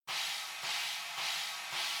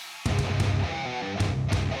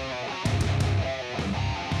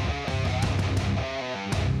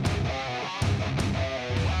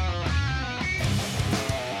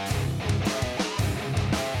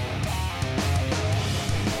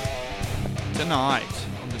Tonight,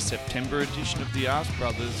 on the September edition of the Ask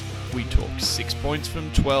Brothers, we talk 6 points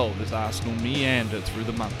from 12 as Arsenal meander through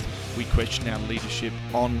the month. We question our leadership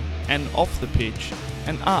on and off the pitch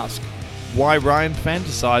and ask why Ryan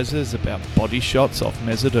fantasises about body shots off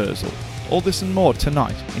Mesut Ozil. All this and more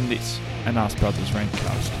tonight in this, an Ask Brothers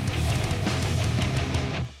Rantcast.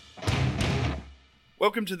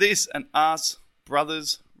 Welcome to this, an Ask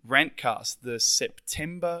Brothers Rantcast, the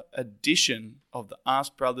September edition of the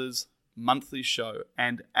Ask Brothers monthly show.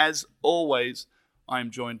 And as always, I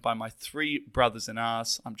am joined by my three brothers in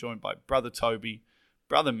Arse. I'm joined by Brother Toby,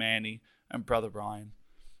 Brother Manny, and Brother Ryan.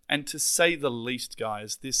 And to say the least,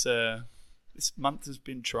 guys, this month has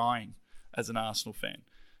been trying as an Arsenal fan.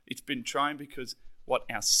 It's been trying because what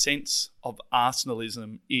our sense of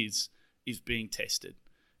Arsenalism is being tested.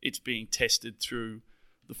 It's being tested through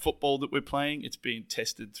the football that we're playing. It's being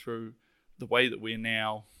tested through the way that we're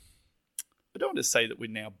now, I don't want to say that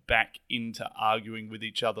we're now back into arguing with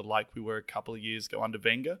each other like we were a couple of years ago under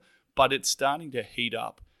Wenger, but it's starting to heat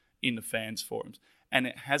up in the fans' forums. And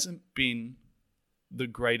it hasn't been the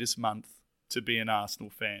greatest month to be an Arsenal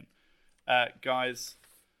fan. Guys,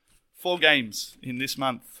 4 games in this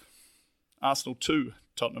month. Arsenal 2,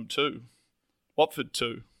 Tottenham 2, Watford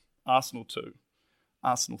 2, Arsenal 2,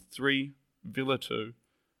 Arsenal 3, Villa 2,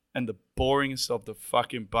 and the boringest of the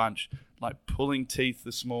fucking bunch, like pulling teeth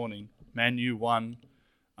this morning, Man U 1,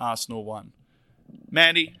 Arsenal 1.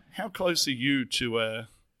 Manny, how close are you to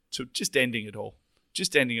just ending it all?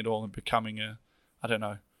 Just ending it all and becoming a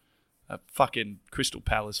fucking Crystal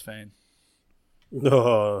Palace fan?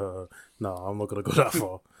 No, I'm not gonna go that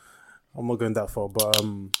far. I'm not going that far, but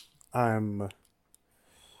I'm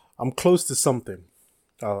close to something.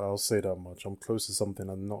 I'll say that much. I'm close to something.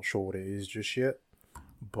 I'm not sure what it is just yet,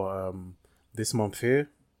 but this month here,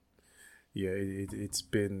 yeah, it's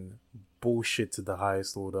been bullshit to the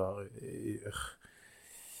highest order.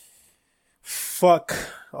 Fuck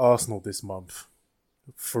Arsenal this month.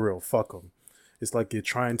 For real, fuck them. It's like you're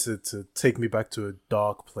trying to take me back to a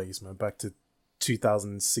dark place, man. Back to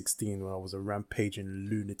 2016 when I was a rampaging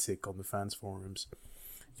lunatic on the fans forums.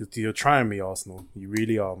 You're trying me, Arsenal. You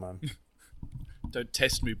really are, man. Don't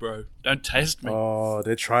test me, bro. Don't test me. Oh,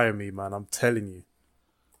 they're trying me, man. I'm telling you.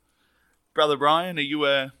 Brother Ryan, are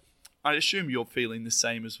you I assume you're feeling the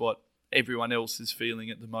same as what everyone else is feeling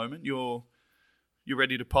at the moment. You're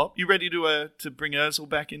ready to pop? You ready to bring Ozil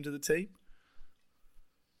back into the team?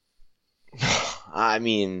 I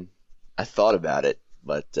mean, I thought about it,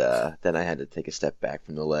 but then I had to take a step back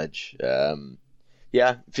from the ledge.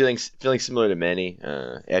 Yeah, feeling similar to Manny.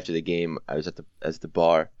 After the game, I was at the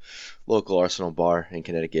bar, local Arsenal bar in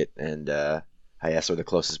Connecticut, and I asked where the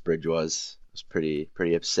closest bridge was. I was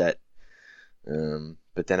pretty upset.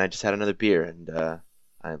 But then I just had another beer, and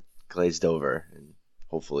I glazed over, and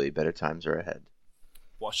hopefully better times are ahead.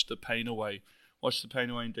 Wash the pain away. Wash the pain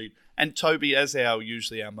away indeed. And Toby, as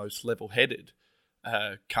usually our most level-headed,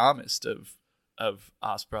 calmest of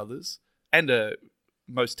Ask Brothers, and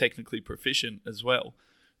most technically proficient as well.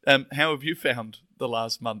 How have you found the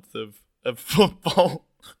last month of football?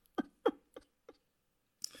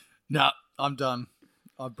 Nah, I'm done.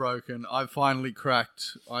 I've broken. I've finally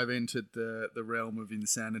cracked. I've entered the realm of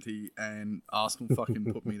insanity, and Arsenal fucking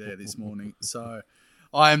put me there this morning. So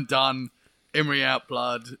I am done. Emery out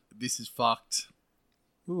blood. This is fucked.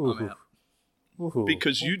 Ooh. I'm out. Ooh.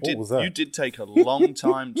 Because you What did take a long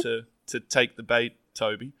time to take the bait,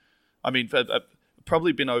 Toby. I mean,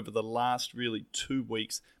 probably been over the last really 2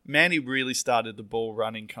 weeks. Manny really started the ball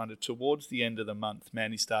running kind of towards the end of the month.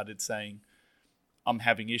 Manny started saying, "I'm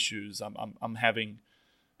having issues. I'm having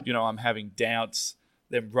doubts."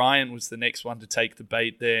 Then Ryan was the next one to take the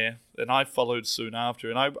bait there. Then I followed soon after,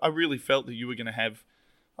 and I really felt that you were going to have,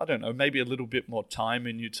 I don't know, maybe a little bit more time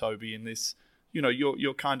in you, Toby, in this. You know,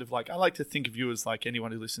 you're kind of like, I like to think of you as like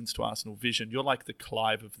anyone who listens to Arsenal Vision. You're like the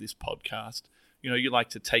Clive of this podcast. You know, you like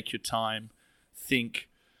to take your time, think,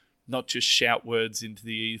 not just shout words into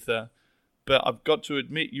the ether. But I've got to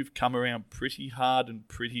admit, you've come around pretty hard and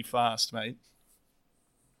pretty fast, mate.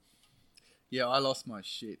 Yeah, I lost my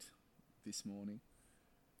shit this morning.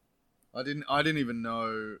 I didn't even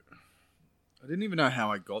know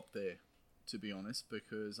how I got there, to be honest,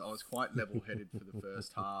 because I was quite level-headed for the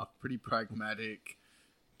first half, pretty pragmatic,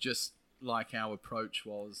 just like our approach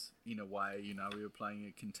was in a way. You know, we were playing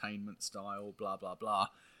a containment style, blah blah blah,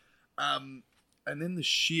 and then the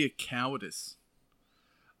sheer cowardice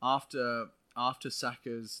after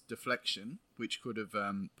Saka's deflection, which could have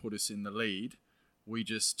put us in the lead, we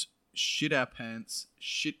just shit our pants,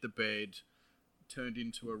 shit the bed, turned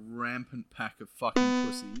into a rampant pack of fucking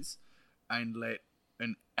pussies, and let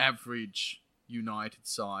an average United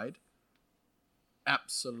side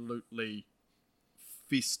absolutely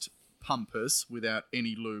fist pump us without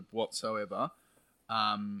any lube whatsoever.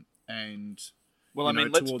 And Well, I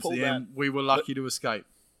mean, let's towards pull the that. end, we were lucky to escape.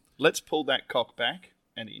 Let's pull that cock back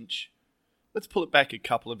an inch. Let's pull it back a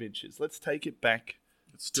couple of inches. Let's take it back.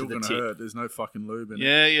 It's still to the going to tip. hurt. There's no fucking lube in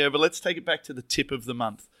it. Yeah, but let's take it back to the tip of the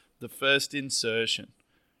month. The first insertion.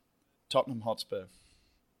 Tottenham Hotspur.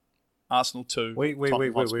 Arsenal 2. Wait.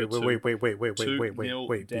 Tottenham Hotspur 2. 2-0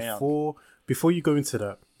 wait. Down. Before you go into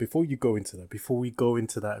that, before we go into that,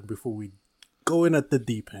 and before we go in at the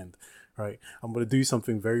deep end, right? I'm gonna do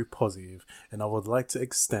something very positive, and I would like to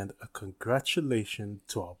extend a congratulations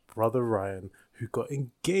to our brother Ryan, who got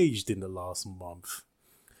engaged in the last month.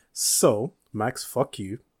 So, Max, fuck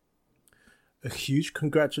you. A huge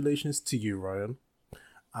congratulations to you, Ryan.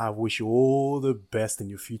 I wish you all the best in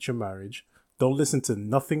your future marriage. Don't listen to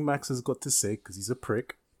nothing Max has got to say because he's a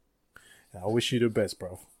prick. And I wish you the best,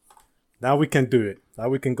 bro. Now we can do it. Now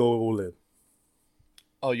we can go all in.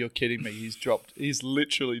 Oh, you're kidding me. He's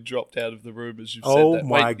literally dropped out of the room as you've Oh said that.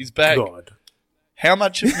 my Wait, he's back. God. How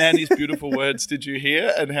much of Manny's beautiful words did you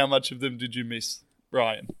hear and how much of them did you miss,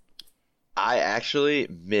 Ryan? I actually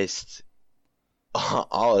missed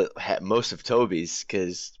most of Toby's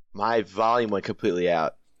because my volume went completely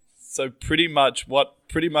out. So pretty much what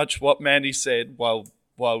Manny said while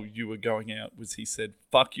you were going out was he said,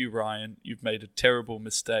 "Fuck you, Ryan. You've made a terrible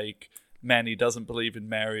mistake. Manny doesn't believe in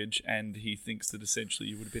marriage, and he thinks that essentially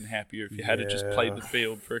you would have been happier if you had just played the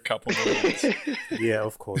field for a couple more minutes." Yeah,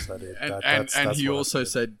 of course I did. And he also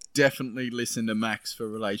said, definitely listen to Max for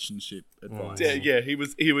relationship advice. Yeah, he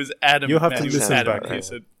was adamant. You'll have to Manny was listen adamant. back. He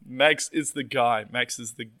said, "Max is the guy. Max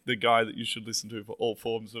is the guy that you should listen to for all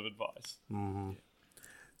forms of advice."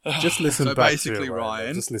 Just listen So back basically, to it,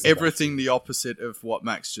 Ryan, Just listen back to everything the opposite of what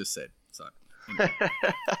Max just said. So,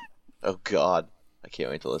 Oh God, I can't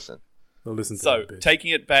wait to listen. it. Don't listen to So that bitch. taking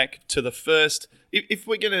it back to the first, if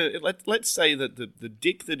we're gonna let's say that the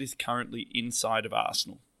dick that is currently inside of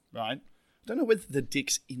Arsenal, right? I don't know whether the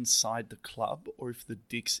dick's inside the club or if the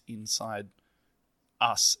dick's inside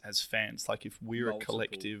us as fans. Like if we're a Multiple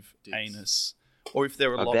collective dicks. anus, or if there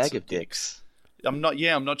are A lots bag of dicks. dicks. I'm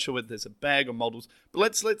not sure whether there's a bag or models, but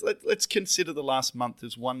let's consider the last month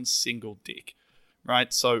as one single dick,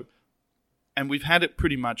 right? So, and we've had it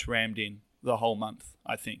pretty much rammed in the whole month,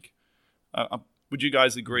 I think. Would you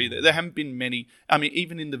guys agree that there haven't been many? I mean,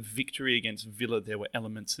 even in the victory against Villa, there were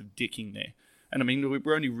elements of dicking there. And I mean,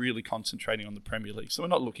 we're only really concentrating on the Premier League, so we're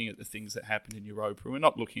not looking at the things that happened in Europa. We're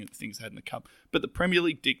not looking at the things that happened in the Cup. But the Premier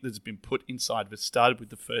League dick that's been put inside of it started with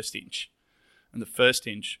the first inch, and the first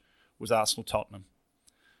inch was Arsenal-Tottenham.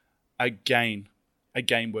 Again, a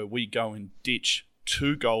game where we go and ditch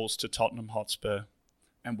 2 goals to Tottenham Hotspur,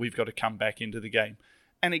 and we've got to come back into the game.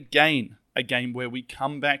 And again, a game where we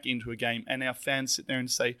come back into a game and our fans sit there and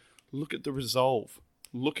say, look at the resolve,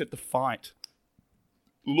 look at the fight,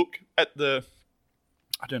 look at the,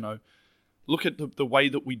 look at the way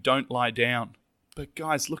that we don't lie down. But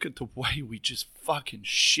guys, look at the way we just fucking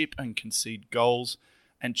ship and concede goals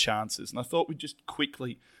and chances. And I thought we'd just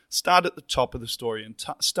quickly start at the top of the story and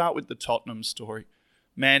start with the Tottenham story.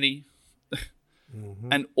 Manny,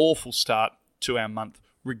 an awful start to our month,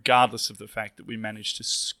 regardless of the fact that we managed to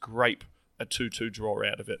scrape a 2-2 draw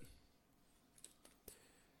out of it.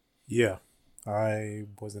 Yeah, I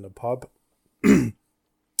was in a pub in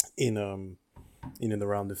and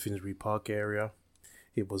around the Finsbury Park area.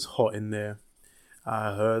 It was hot in there.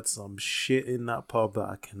 I heard some shit in that pub that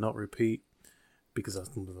I cannot repeat because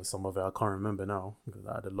some of it I can't remember now because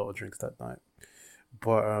I had a lot of drinks that night.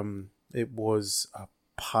 But it was a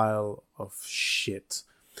pile of shit.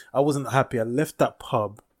 I wasn't happy. I left that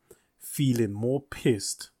pub feeling more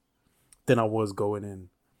pissed than I was going in,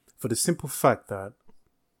 for the simple fact that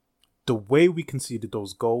the way we conceded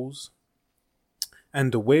those goals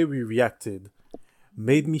and the way we reacted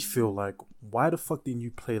made me feel like, why the fuck didn't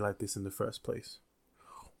you play like this in the first place?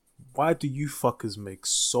 Why do you fuckers make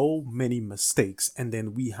so many mistakes and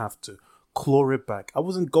then we have to claw it back? I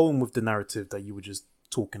wasn't going with the narrative that you were just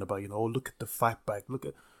talking about, oh, look at the fight back.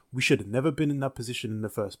 We should have never been in that position in the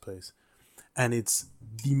first place. And it's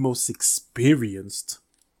the most experienced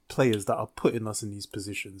players that are putting us in these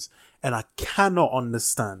positions. And I cannot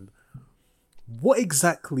understand what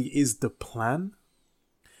exactly is the plan.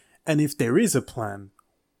 And if there is a plan,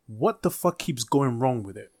 what the fuck keeps going wrong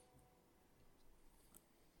with it?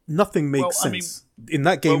 Nothing makes sense. In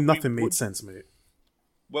that game, nothing made sense, mate.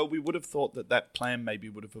 Well, we would have thought that plan maybe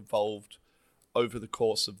would have evolved over the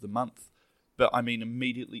course of the month. But, I mean,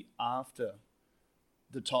 immediately after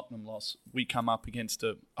the Tottenham loss, we come up against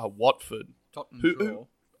a Watford. Tottenham draw.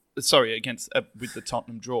 With the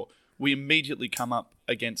Tottenham draw, we immediately come up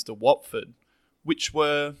against a Watford, which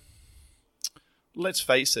were, let's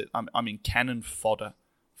face it, I mean, cannon fodder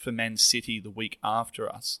for Man City the week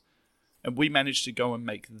after us. And we managed to go and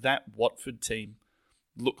make that Watford team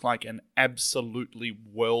look like an absolutely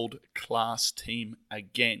world-class team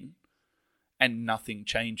again, and nothing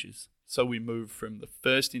changes. So we move from the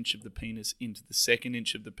first inch of the penis into the second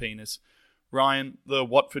inch of the penis. Ryan, the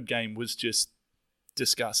Watford game was just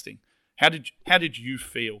disgusting. How did you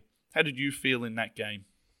feel? How did you feel in that game?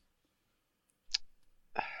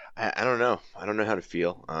 I don't know. I don't know how to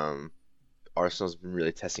feel. Arsenal's been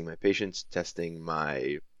really testing my patience, testing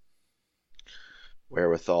my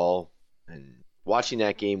wherewithal, and watching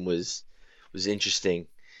that game was interesting.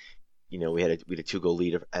 You know, we had a 2-goal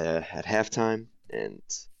lead at halftime, and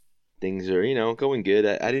things are, you know, going good.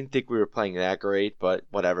 I didn't think we were playing that great, but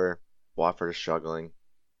whatever. Watford are struggling.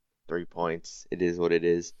 3 points. It is what it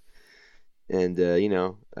is. And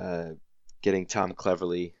getting Tom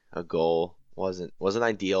Cleverley a goal wasn't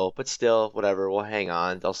ideal, but still, whatever. We'll hang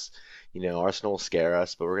on. Arsenal will scare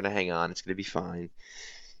us, but we're gonna hang on. It's gonna be fine.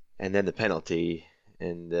 And then the penalty,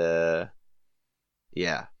 and I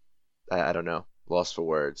don't know. Lost for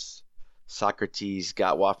words. Socrates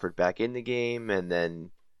got Watford back in the game, and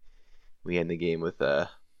then we end the game with a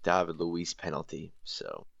David Luiz penalty.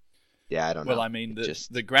 So, yeah, I don't know. Well, I mean,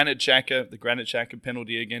 the Granit Xhaka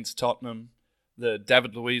penalty against Tottenham, the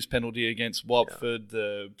David Luiz penalty against Watford,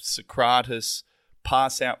 the Socrates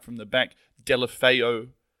pass out from the back, Deulofeu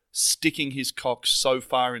sticking his cock so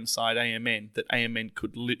far inside AMN that AMN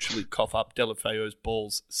could literally cough up Deulofeu's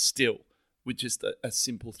balls still with just a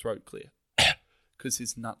simple throat clear because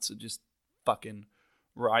his nuts are just fucking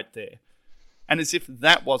right there. And as if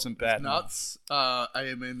that wasn't bad nuts,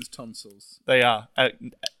 AMN's tonsils. They are.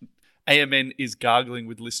 AMN is gargling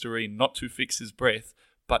with Listerine not to fix his breath,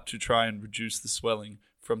 but to try and reduce the swelling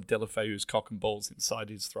from Deulofeu's cock and balls inside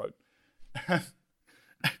his throat.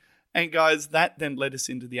 And guys, that then led us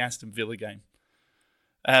into the Aston Villa game.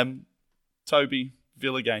 Toby,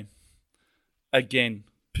 Villa game. Again,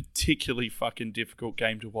 particularly fucking difficult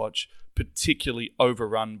game to watch, particularly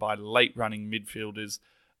overrun by late running midfielders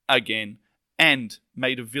again, and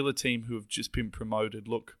made a Villa team who have just been promoted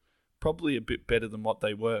look probably a bit better than what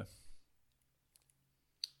they were.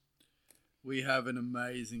 We have an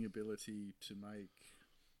amazing ability to make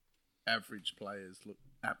average players look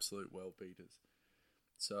absolute world beaters.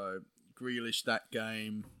 So, Grealish that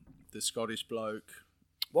game, the Scottish bloke.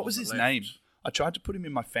 What was his name? I tried to put him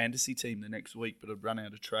in my fantasy team the next week, but I'd run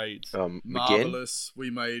out of trades. McGinn? Marvellous.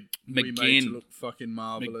 We made to look fucking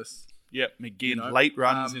marvellous. Yep, McGinn. Late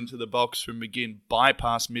runs into the box from McGinn.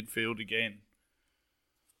 Bypass midfield again.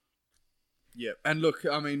 Yeah, and look,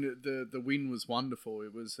 I mean, the win was wonderful.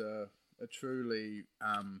 It was a truly,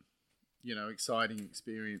 exciting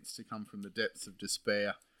experience to come from the depths of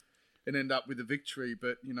despair and end up with a victory.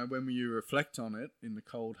 But, when you reflect on it in the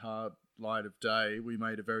cold, hard light of day, we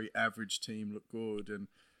made a very average team look good. And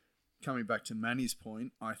coming back to Manny's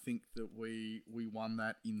point, I think that we won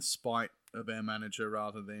that in spite of our manager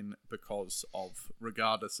rather than because of,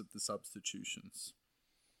 regardless of the substitutions.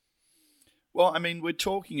 Well, I mean, we're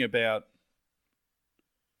talking about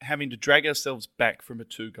having to drag ourselves back from a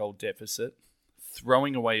 2-goal deficit,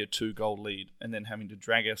 throwing away a 2-goal lead, and then having to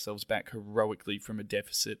drag ourselves back heroically from a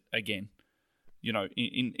deficit again.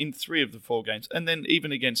 In 3 of the 4 games. And then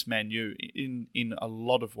even against Man U, in a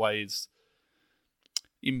lot of ways,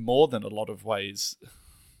 in more than a lot of ways,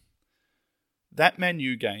 that Man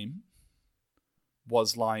U game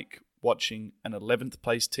was like watching an 11th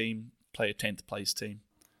place team play a 10th place team.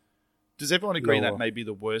 Does everyone agree that may be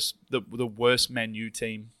the worst Man U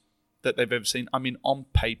team that they've ever seen? I mean, on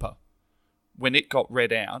paper, when it got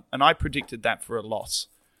read out, and I predicted that for a loss,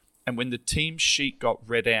 and when the team sheet got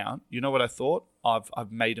read out, you know what I thought?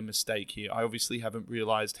 I've made a mistake here. I obviously haven't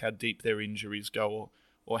realised how deep their injuries go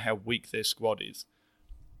or how weak their squad is.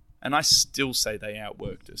 And I still say they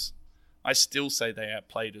outworked us. I still say they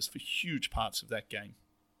outplayed us for huge parts of that game.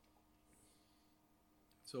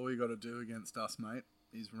 So all you got to do against us, mate,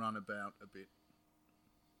 is run about a bit.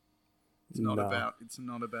 It's not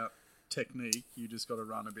about technique. You just got to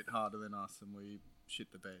run a bit harder than us, and we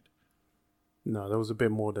shit the bed. No, there was a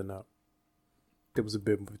bit more than that. There was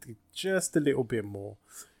just a little bit more.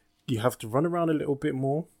 You have to run around a little bit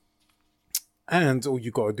more, and all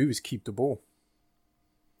you got to do is keep the ball.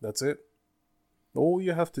 That's it. All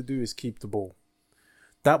you have to do is keep the ball.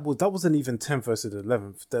 That wasn't even 10th versus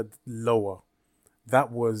 11th. That lower.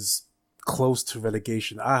 That was close to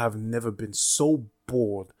relegation. I have never been so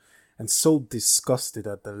bored and so disgusted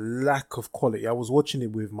at the lack of quality. I was watching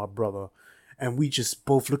it with my brother, and we just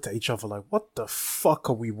both looked at each other like, what the fuck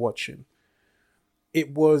are we watching?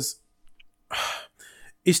 It was...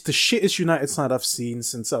 It's the shittest United side I've seen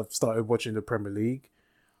since I've started watching the Premier League.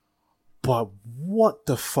 But what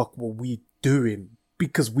the fuck were we doing?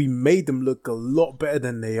 Because we made them look a lot better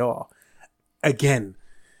than they are. Again,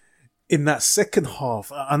 in that second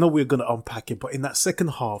half, I know we're going to unpack it, but in that second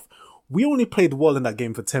half, we only played well in that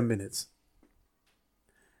game for 10 minutes.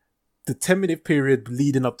 The 10-minute period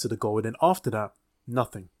leading up to the goal, and then after that,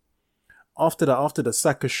 nothing. After the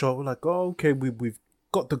Saka shot, we're like, oh, okay, we've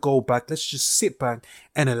got the goal back. Let's just sit back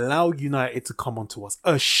and allow United to come onto us.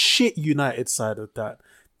 A shit United side of that.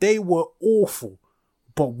 They were awful,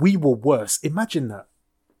 but we were worse. Imagine that.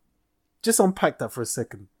 Just unpack that for a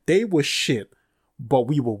second. They were shit, but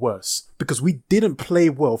we were worse because we didn't play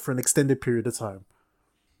well for an extended period of time.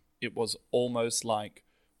 It was almost like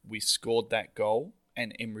we scored that goal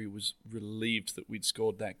and Emery was relieved that we'd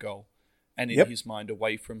scored that goal. And in his mind,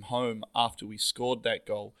 away from home, after we scored that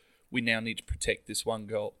goal, we now need to protect this one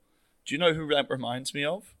goal. Do you know who that reminds me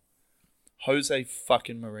of? Jose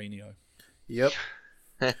fucking Mourinho. Yep.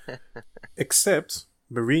 Except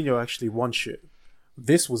Mourinho actually won shit.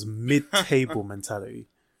 This was mid-table mentality.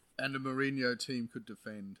 And the Mourinho team could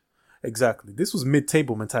defend. Exactly. This was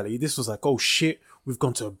mid-table mentality. This was like, oh shit, we've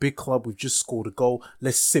gone to a big club, we've just scored a goal,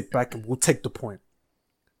 let's sit back and we'll take the point.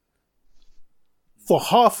 For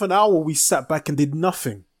half an hour, we sat back and did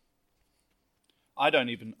nothing. I don't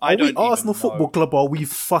even Arsenal know. Football Club, or are we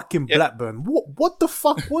fucking Blackburn? What the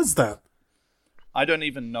fuck was that? I don't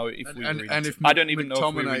even know if we were. I don't even know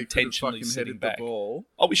if we were intentionally sitting back. The ball.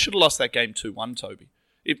 Oh, we should have lost that game 2-1, Toby.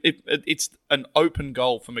 It's an open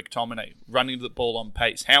goal for McTominay running the ball on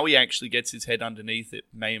pace. How he actually gets his head underneath it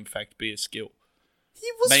may in fact be a skill.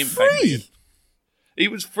 He was free. He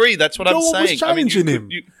was free. That's what I'm saying. No one was challenging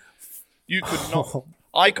him. You could not.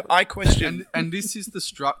 I question. And this is the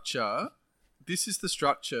structure. This is the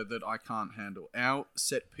structure that I can't handle. Our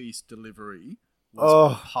set piece delivery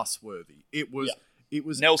was pus-worthy. It was. Yeah. It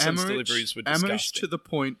was Nelson's deliveries were disgusting. Amash to the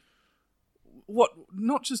point. What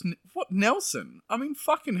Nelson? I mean,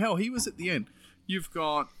 fucking hell, he was at the end. You've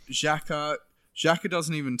got Xhaka. Xhaka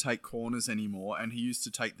doesn't even take corners anymore, and he used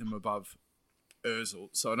to take them above Ozil.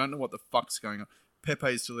 So I don't know what the fuck's going on.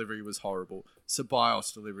 Pepe's delivery was horrible.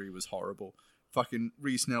 Ceballos' delivery was horrible. Fucking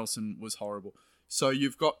Reece Nelson was horrible. So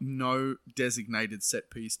you've got no designated set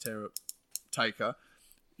piece taker.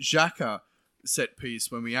 Xhaka set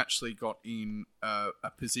piece, when we actually got in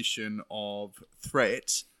a position of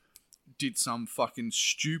threat, did some fucking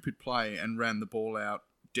stupid play and ran the ball out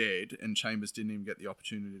dead, and Chambers didn't even get the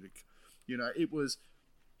opportunity to, it was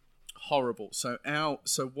horrible. So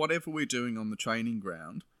whatever we're doing on the training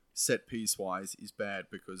ground, set piece wise, is bad,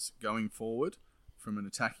 because going forward, from an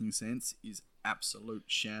attacking sense, is absolute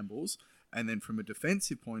shambles. And then from a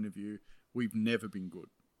defensive point of view, we've never been good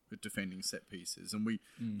at defending set pieces, and we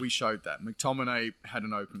showed that. McTominay had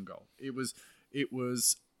an open goal. It was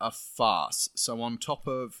a farce. So on top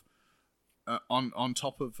of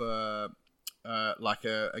like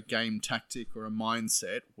a game tactic or a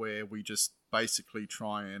mindset where we just basically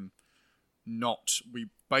try and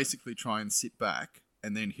sit back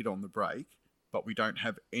and then hit on the brake, but we don't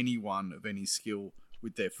have anyone of any skill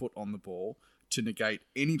with their foot on the ball to negate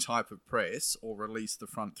any type of press or release the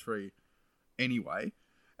front three anyway.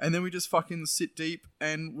 And then we just fucking sit deep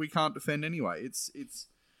and we can't defend anyway.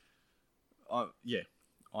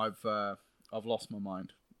 I've lost my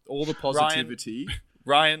mind. All the positivity.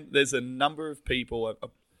 Ryan, there's a number of people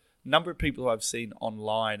who I've seen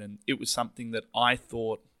online, and it was something that I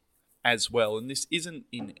thought as well. And this isn't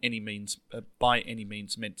in any means, by any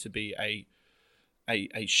means, meant to be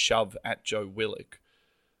a shove at Joe Willock,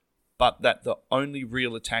 but that the only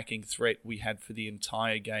real attacking threat we had for the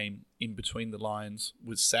entire game in between the lines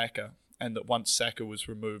was Saka, and that once Saka was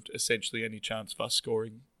removed, essentially any chance of us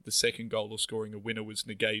scoring the second goal or scoring a winner was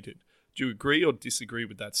negated. Do you agree or disagree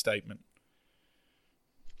with that statement?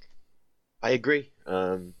 I agree.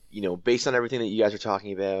 Based on everything that you guys are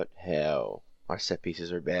talking about, how our set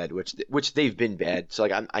pieces are bad, which they've been bad. So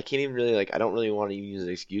I can't even really I don't really want to use an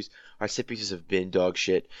excuse. Our set pieces have been dog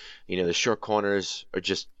shit. The short corners are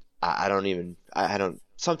just I don't.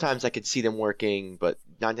 Sometimes I could see them working, but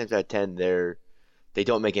 9 times out of 10 they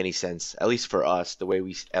don't make any sense. At least for us, the way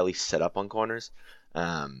we at least set up on corners.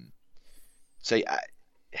 So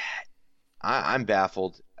I'm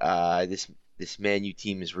baffled. This Man U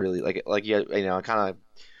team is really kind of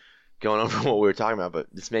going over what we were talking about, but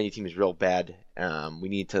this Man U team is real bad. We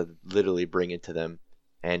need to literally bring it to them,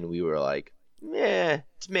 and we were like,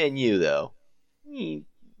 it's Man U though.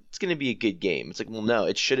 It's going to be a good game. It's like, well, no,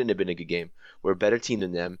 it shouldn't have been a good game. We're a better team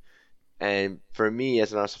than them. And for me,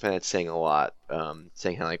 as an Arsenal fan, that's saying a lot.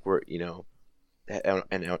 Saying how like we're, and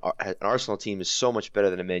an Arsenal team is so much better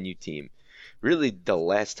than a Man U team. Really, the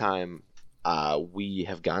last time we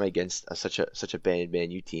have gone against such a bad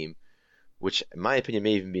Man U team, which in my opinion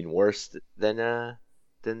may even been worse than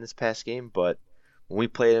this past game. But when we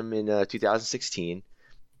played them in 2016,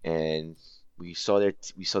 and we saw their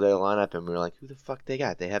lineup, and we were like, who the fuck they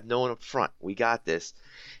got? They have no one up front. We got this,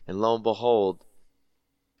 and lo and behold,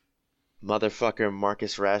 motherfucker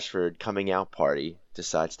Marcus Rashford coming out party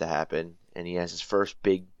decides to happen, and he has his first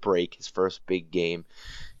big break, his first big game,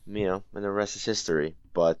 and the rest is history.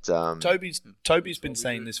 But Toby's been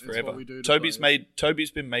saying this forever.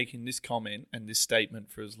 Toby's been making this comment and this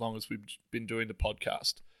statement for as long as we've been doing the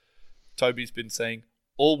podcast. Toby's been saying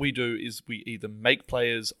all we do is we either make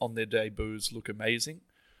players on their debuts look amazing,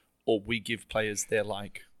 or we give players their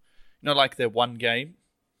their one game.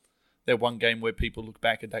 Their one game where people look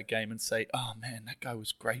back at that game and say, oh man, that guy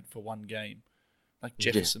was great for one game. Like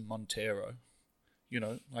Jefferson Montero.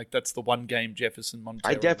 That's the one game Jefferson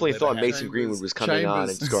Montero. I definitely thought Mason Chambers- Greenwood was coming on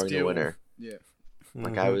and scoring the still- winner. Yeah.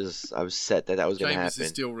 Like I was set that was going to Chambers happen. is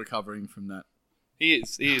still recovering from that. He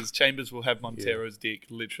is. Chambers will have Montero's dick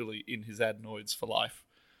literally in his adenoids for life.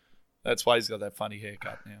 That's why he's got that funny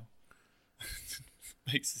haircut now.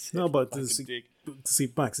 Makes his No, but fucking to dick.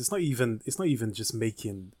 see, Max, it's not even just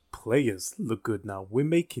making players look good now. We're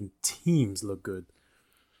making teams look good.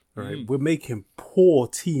 Right? We're making poor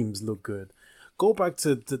teams look good. Go back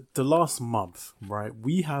to the last month, right?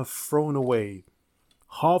 We have thrown away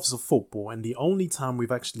halves of football, and the only time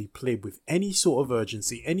we've actually played with any sort of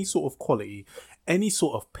urgency, any sort of quality, any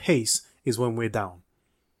sort of pace is when we're down.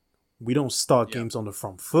 We don't start games on the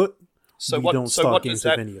front foot. So we what, don't so start what games does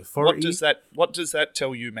that, with any authority. What does that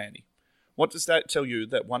tell you, Manny? What does that tell you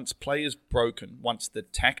that once play is broken, once the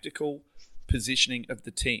tactical positioning of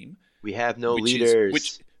the team, We have no which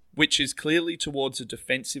leaders. which is clearly towards a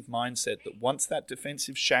defensive mindset, that once that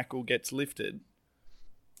defensive shackle gets lifted,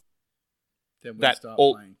 Then we that start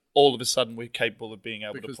playing. all of a sudden we're capable of being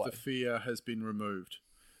able Because to play. the fear has been removed.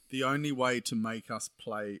 The only way to make us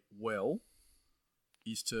play well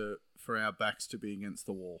is for our backs to be against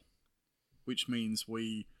the wall, which means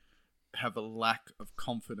we have a lack of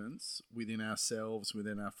confidence within ourselves,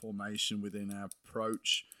 within our formation, within our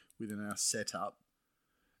approach, within our setup.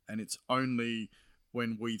 And it's only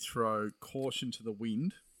when we throw caution to the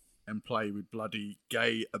wind and play with bloody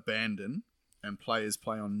gay abandon, and players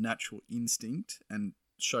play on natural instinct and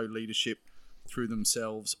show leadership through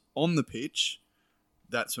themselves on the pitch,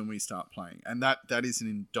 that's when we start playing. And that is an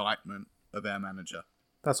indictment of our manager.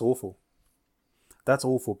 That's awful. That's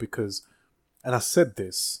awful because, and I said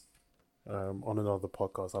this on another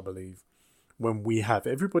podcast, I believe, when we have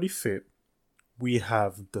everybody fit, we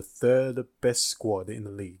have the third best squad in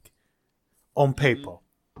the league on paper.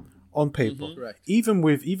 On paper, Correct. even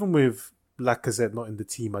with Lacazette not in the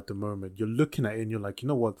team at the moment, you're looking at it and you're like, you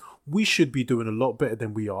know what, we should be doing a lot better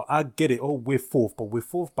than we are. I get it. Oh, we're fourth, but we're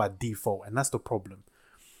fourth by default, and that's the problem.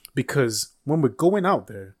 Because when we're going out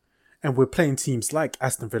there and we're playing teams like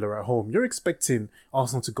Aston Villa at home, you're expecting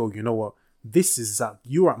Arsenal to go, you know what,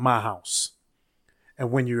 you're at my house.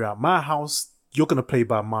 And when you're at my house, you're going to play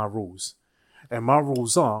by my rules. And my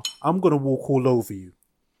rules are, I'm going to walk all over you.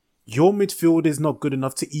 Your midfield is not good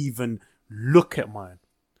enough to even look at mine.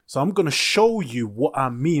 So I'm going to show you what I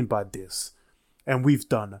mean by this. And we've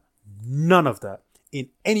done none of that in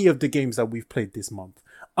any of the games that we've played this month.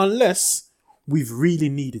 Unless we've really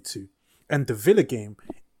needed to. And the Villa game,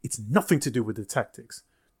 it's nothing to do with the tactics.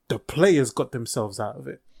 The players got themselves out of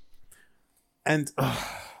it. And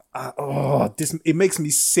it makes me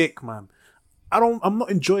sick, man. I'm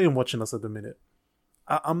not enjoying watching us at the minute.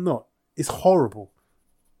 I'm not. It's horrible.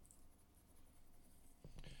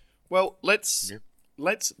 Well, let's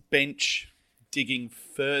bench digging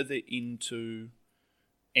further into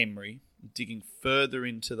Emery, digging further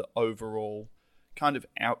into the overall kind of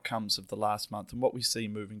outcomes of the last month and what we see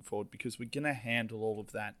moving forward, because we're going to handle all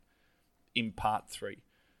of that in part 3.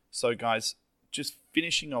 So, guys, just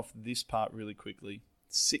finishing off this part really quickly,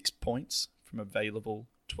 6 points from available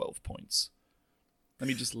 12 points. Let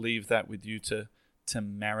me just leave that with you to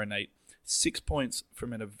marinate. 6 points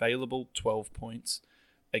from an available 12 points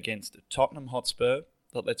against a Tottenham Hotspur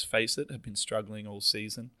that, let's face it, have been struggling all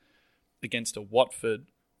season, against a Watford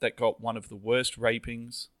that got one of the worst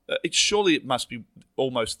rapings. It must be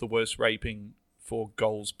almost the worst raping for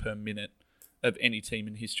goals per minute of any team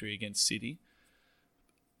in history against City.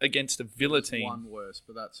 Against a Villa team. One worse,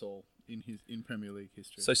 but that's all in Premier League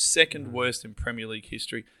history. So second worst in Premier League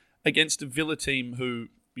history. Against a Villa team who,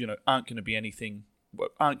 aren't going to be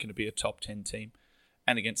a top 10 team.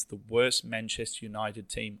 and against the worst Manchester United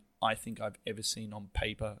team I think I've ever seen on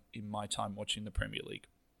paper in my time watching the Premier League.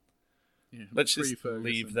 Yeah, Let's just pre-Ferguson,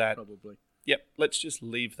 leave that. Probably. Yep, let's just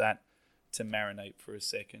leave that to marinate for a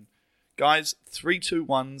second. Guys,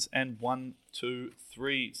 3-2-1s and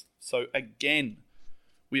 1-2-3s. So again,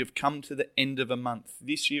 we have come to the end of a month.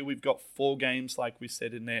 This year we've got 4 games, like we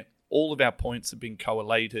said in there. All of our points have been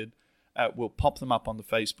collated. We'll pop them up on the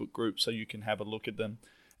Facebook group so you can have a look at them.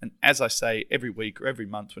 And as I say, every week or every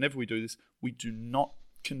month, whenever we do this, we do not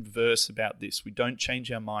converse about this. We don't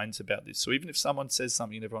change our minds about this. So even if someone says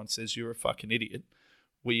something and everyone says you're a fucking idiot,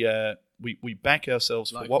 we back ourselves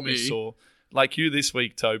for what we saw. Like you this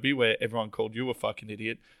week, Toby, where everyone called you a fucking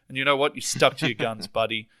idiot. And you know what? You stuck to your guns,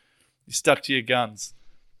 buddy. You stuck to your guns.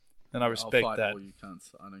 And I respect I'll fight that. all you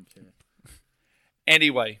cunts. I don't care.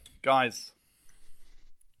 Anyway, guys,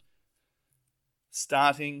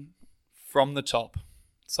 starting from the top.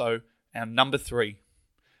 So our number 3,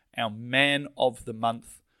 our man of the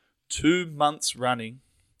month, 2 months running,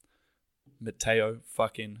 Matteo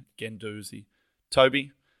fucking Guendouzi.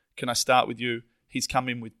 Toby, can I start with you? He's come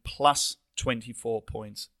in with plus 24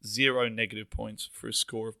 points, 0 negative points for a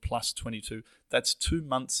score of plus 22. That's 2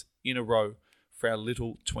 months in a row for our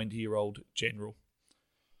little 20-year-old general.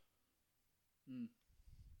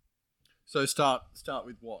 So start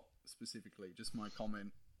with what specifically? Just my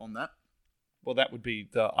comment on that. Well, that would be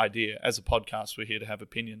the idea. As a podcast, we're here to have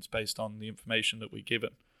opinions based on the information that we're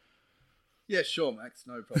given. Yeah, sure, Max.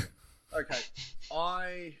 No problem. Okay.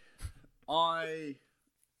 I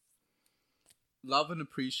love and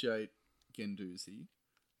appreciate Guendouzi,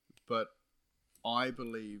 but I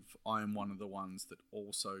believe I am one of the ones that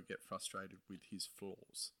also get frustrated with his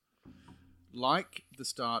flaws. Like the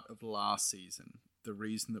start of last season, the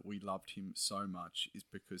reason that we loved him so much is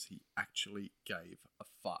because he actually gave a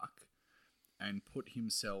fuck and put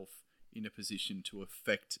himself in a position to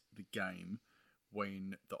affect the game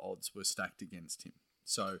when the odds were stacked against him.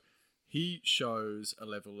 So he shows a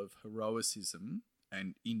level of heroicism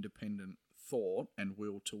and independent thought and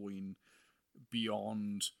will to win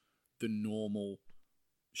beyond the normal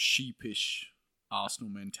sheepish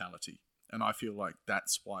Arsenal mentality. And I feel like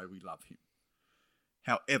that's why we love him.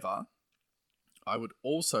 However, I would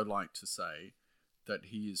also like to say that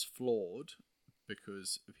he is flawed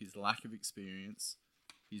because of his lack of experience,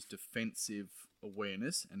 his defensive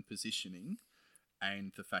awareness and positioning,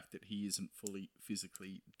 and the fact that he isn't fully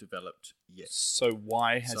physically developed yet. So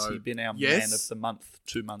why has he been our man of the month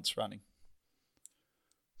 2 months running?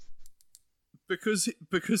 Because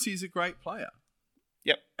he's a great player.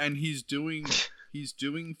 Yep. And he's doing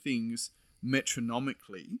things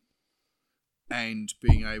metronomically and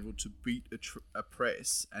being able to beat a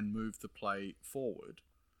press and move the play forward.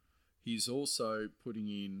 He's also putting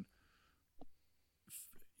in,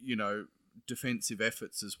 defensive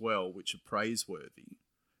efforts as well, which are praiseworthy.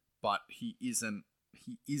 But he isn't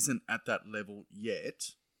at that level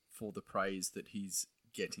yet for the praise that he's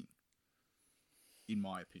getting, in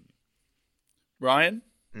my opinion. Ryan,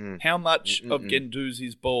 how much of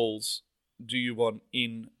Guendouzi's balls do you want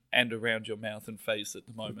in and around your mouth and face at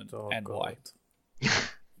the moment, and why?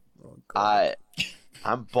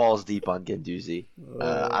 I'm balls deep on Guendouzi.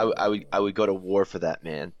 I would go to war for that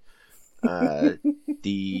man. I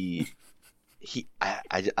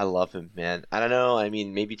love him, man. I don't know. I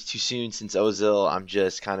mean, maybe it's too soon since Ozil. I'm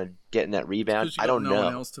just kind of getting that rebound. I don't know. No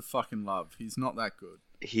one else to fucking love. He's not that good.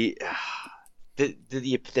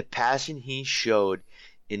 The passion he showed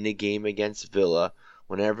in the game against Villa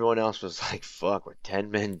when everyone else was like, "Fuck, we're 10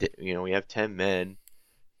 men. We have 10 men,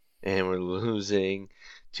 and we're losing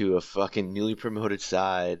to a fucking newly promoted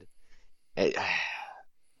side." I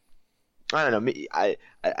don't know. I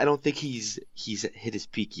don't think he's hit his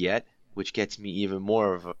peak yet, which gives me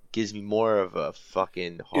more of a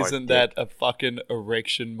fucking hard. Isn't that a fucking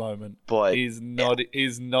erection moment? But he's not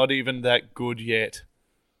even that good yet.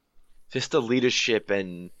 Just the leadership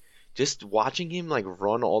and just watching him like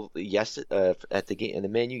run at the game in the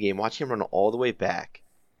Man U game, watching him run all the way back,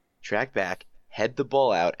 track back, head the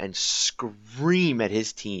ball out, and scream at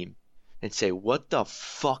his team and say, "What the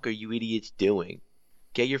fuck are you idiots doing?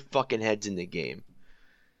 Get your fucking heads in the game."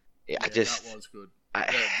 Yeah, that was good. The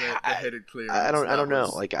headed clearance. I don't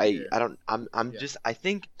know.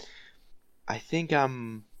 I think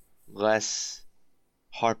I'm less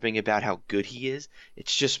harping about how good he is.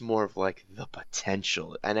 It's just more of like the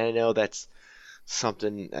potential. And I know that's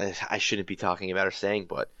something I shouldn't be talking about or saying,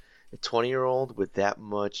 but a 20-year-old with that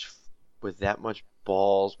much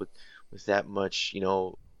balls, with that much,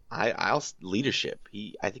 leadership.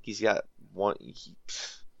 I think he's got one.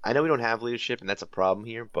 I know we don't have leadership, and that's a problem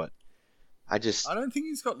here, but I just I don't think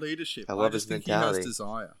he's got leadership. I love just his think mentality. he has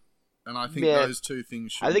desire, and I think Yeah. those two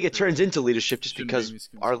things. I think it turns into leadership just shouldn't be because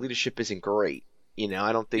misconceived. our leadership isn't great.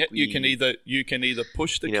 I don't think You can either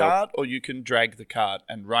push the You know- card or you can drag the card.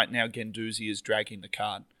 And right now, Guendouzi is dragging the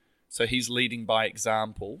card. So he's leading by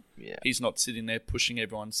example. Yeah. He's not sitting there pushing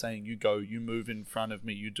everyone, saying, you go, you move in front of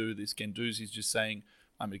me, you do this. Guendouzi's just saying,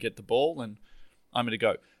 I'm going to get the ball and I'm going to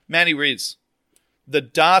go. Manny Riz, the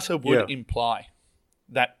data would imply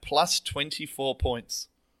that plus 24 points,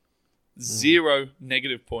 0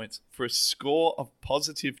 negative points for a score of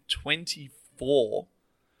positive 24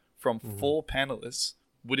 from 4 panelists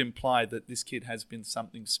would imply that this kid has been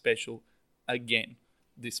something special again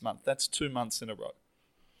this month. That's 2 months in a row.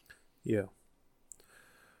 Yeah.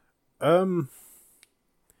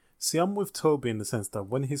 See, I'm with Toby in the sense that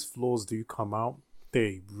when his flaws do come out,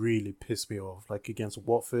 they really piss me off. Like against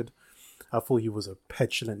Watford, I thought he was a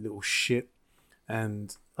petulant little shit.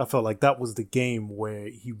 And I felt like that was the game where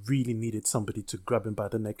he really needed somebody to grab him by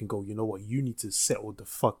the neck and go, you know what, you need to settle the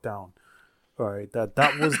fuck down. All right,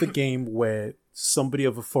 that was the game where somebody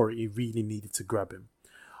of authority really needed to grab him.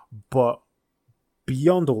 But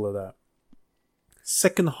beyond all of that,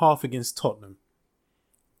 second half against Tottenham,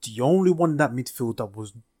 the only one in that midfield that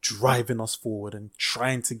was driving us forward and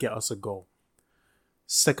trying to get us a goal.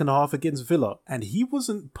 Second half against Villa, and he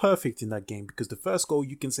wasn't perfect in that game because the first goal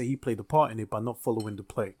you can say he played a part in it by not following the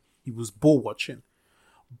play. He was ball watching.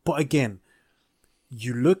 But again,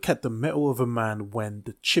 you look at the mettle of a man when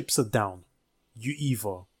the chips are down. You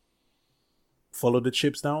either follow the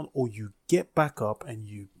chips down or you get back up and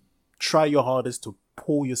you try your hardest to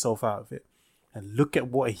pull yourself out of it. And look at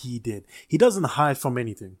what he did. He doesn't hide from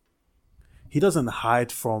anything. He doesn't hide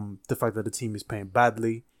from the fact that the team is playing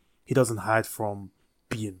badly. He doesn't hide from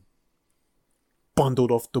being bundled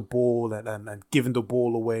off the ball and giving the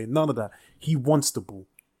ball away. None of that. He wants the ball.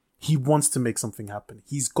 He wants to make something happen.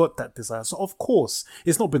 He's got that desire. So of course,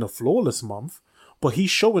 it's not been a flawless month, but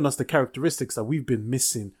he's showing us the characteristics that we've been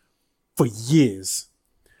missing for years.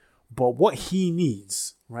 But what he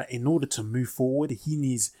needs, right, in order to move forward, he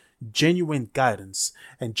needs genuine guidance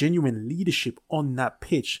and genuine leadership on that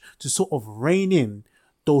pitch to sort of rein in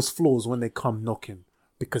those flaws when they come knocking,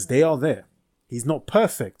 because they are there. He's not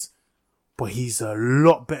perfect, but he's a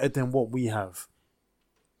lot better than what we have.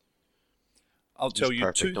 I'll tell you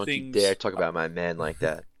perfect. two Don't things. you dare talk about my man like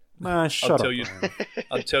that. Man, shut up. Brian. Man.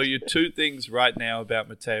 I'll tell you two things right now about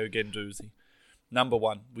Matteo Guendouzi. Number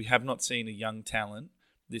one, we have not seen a young talent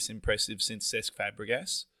this impressive since Cesc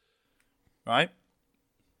Fabregas. Right?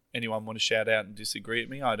 Anyone want to shout out and disagree with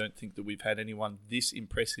me? I don't think that we've had anyone this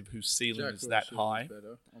impressive whose ceiling Jack is that Wilshere high. was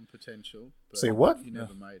better on potential. But Say what? He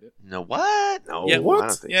never made it. No, what? No, Yeah, I what?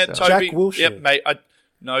 don't think Yeah, so. Toby. Jack Wilshere. Yep, mate.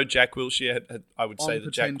 No, Jack Wilshere. I would say On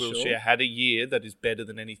that Jack potential. Wilshere had a year that is better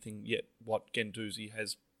than anything yet what Guendouzi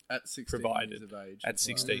has At 16 provided years of age. at as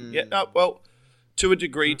well. 16. Yeah, no, well, to a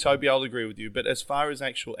degree, Toby, I'll agree with you. But as far as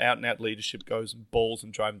actual out-and-out leadership goes, and balls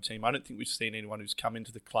and driving the team, I don't think we've seen anyone who's come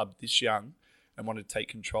into the club this young and wanted to take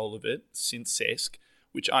control of it since Cesc,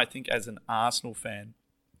 which I think as an Arsenal fan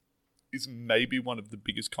is maybe one of the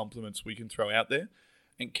biggest compliments we can throw out there.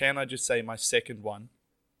 And can I just say my second one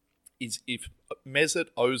is if Mesut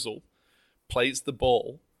Ozil plays the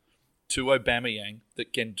ball to Aubameyang,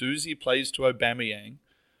 that Guendouzi plays to Aubameyang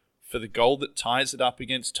for the goal that ties it up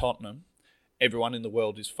against Tottenham, everyone in the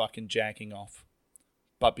world is fucking jacking off.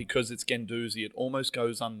 But because it's Guendouzi, it almost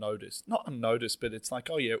goes unnoticed. Not unnoticed, but it's like,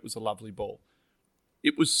 oh yeah, it was a lovely ball.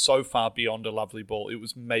 It was so far beyond a lovely ball. It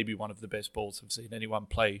was maybe one of the best balls I've seen anyone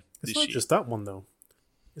play It's this not year. just that one, though.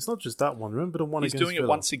 It's not just that one. Remember the one He's against doing it Villa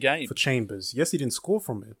once a game. for Chambers. Yes, he didn't score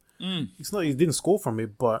from it. It's not he didn't score from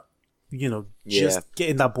it, but, just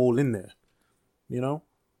getting that ball in there.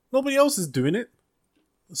 Nobody else is doing it.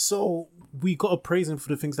 So we got to praise him for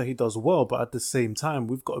the things that he does well, but at the same time,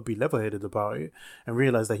 we've got to be level-headed about it and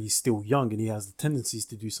realize that he's still young and he has the tendencies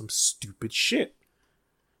to do some stupid shit.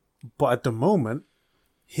 But at the moment,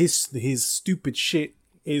 his stupid shit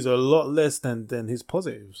is a lot less than his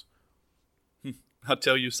positives. I'll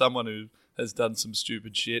tell you someone who has done some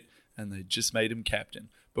stupid shit and they just made him captain.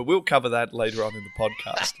 But we'll cover that later on in the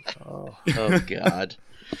podcast. Oh, God.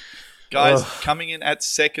 Guys, coming in at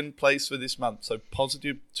second place for this month. So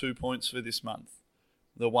positive 2 points for this month.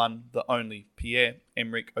 The one, the only,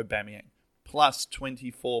 Pierre-Emerick Aubameyang. Plus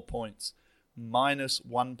 24 points. Minus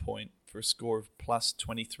 1 point for a score of plus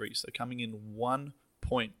 23. So coming in 1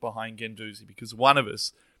 point behind Guendouzi. Because one of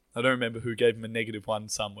us, I don't remember who gave him a -1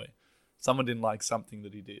 somewhere. Someone didn't like something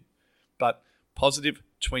that he did. But positive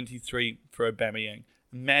 23 for Aubameyang.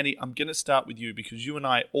 Maddie, I'm going to start with you because you and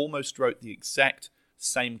I almost wrote the exact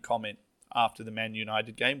same comment after the Man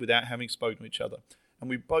United game without having spoken to each other. And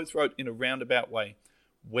we both wrote in a roundabout way,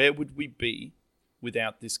 where would we be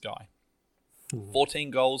without this guy?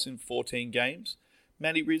 14 goals in 14 games.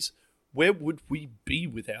 Matty Riz, where would we be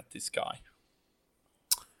without this guy?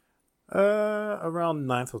 Around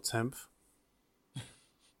 9th or 10th.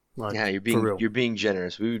 Like, Yeah, you're being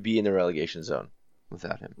generous. We would be in the relegation zone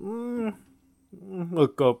without him.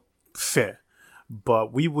 Look, fair.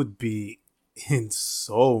 But we would be in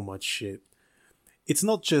so much shit. It's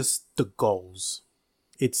not just the goals.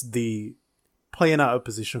 It's the playing out of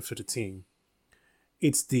position for the team.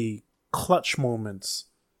 It's the clutch moments.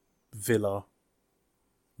 Villa,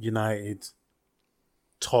 United,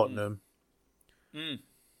 Tottenham.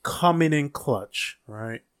 Coming in clutch,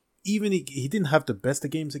 right? Even he didn't have the best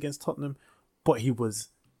of games against Tottenham, but he was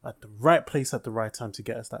at the right place at the right time to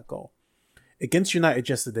get us that goal. Against United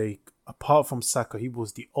yesterday, apart from Saka, he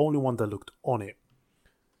was the only one that looked on it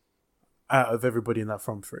out of everybody in that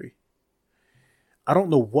front three. I don't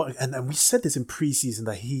know what, and we said this in pre-season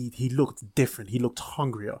that he looked different. He looked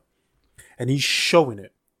hungrier. And he's showing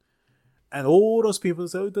it. And all those people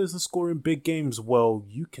say, oh, there's a score in big games. Well,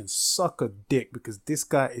 you can suck a dick because this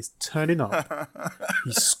guy is turning up.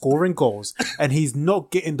 He's scoring goals. And he's not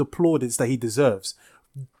getting the plaudits that he deserves.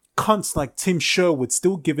 Cunts like Tim Sherwood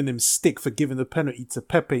still giving him stick for giving the penalty to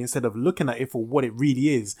Pepe instead of looking at it for what it really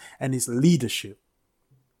is. And it's leadership.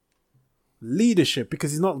 Leadership,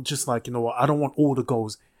 because he's not just like, you know what, I don't want all the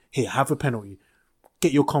goals. Here, have a penalty.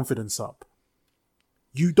 Get your confidence up.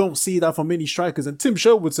 You don't see that from many strikers. And Tim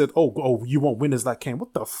Sherwood said, oh, you want winners like Kane.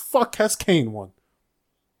 What the fuck has Kane won?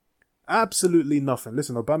 Absolutely nothing.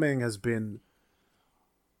 Listen, Aubameyang has been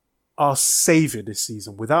our saviour this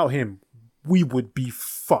season. Without him, we would be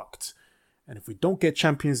fucked. And if we don't get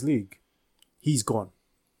Champions League, he's gone.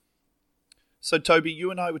 So, Toby,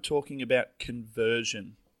 you and I were talking about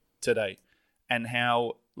conversion today and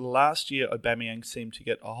how last year Aubameyang seemed to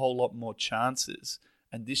get a whole lot more chances.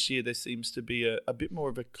 And this year there seems to be a bit more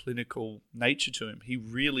of a clinical nature to him. He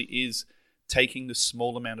really is taking the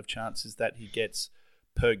small amount of chances that he gets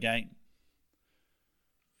per game.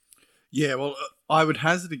 Yeah, well, I would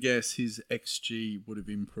hazard a guess his XG would have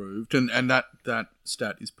improved. And that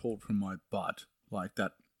stat is pulled from my butt. Like,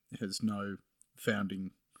 that has no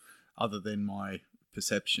founding other than my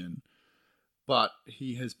perception. But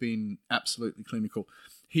he has been absolutely clinical.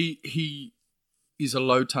 He is a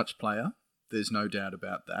low-touch player. There's no doubt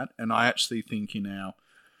about that. And I actually think in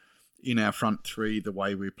our front three, the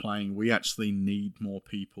way we're playing, we actually need more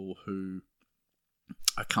people who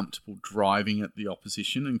are comfortable driving at the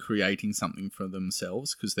opposition and creating something for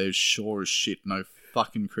themselves, because there's sure as shit no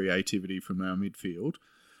fucking creativity from our midfield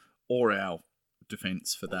or our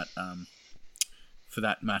defence for that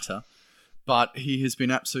matter. But he has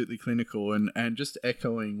been absolutely clinical, and just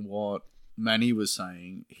echoing what Manny was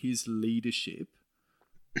saying, his leadership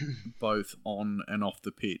both on and off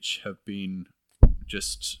the pitch have been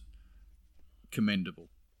just commendable.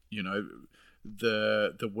 You know,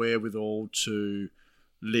 the wherewithal to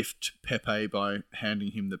lift Pepe by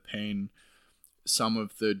handing him the pen, some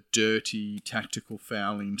of the dirty tactical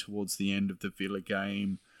fouling towards the end of the Villa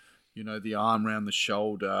game, you know, the arm round the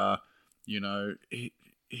shoulder, you know,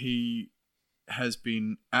 he has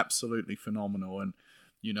been absolutely phenomenal. And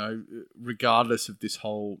you know, regardless of this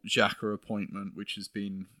whole Xhaka appointment, which has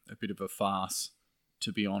been a bit of a farce,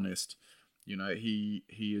 to be honest, you know, he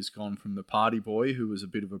has gone from the party boy who was a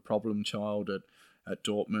bit of a problem child at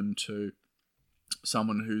Dortmund to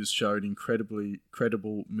someone who's showed incredibly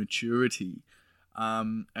credible maturity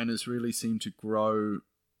and has really seemed to grow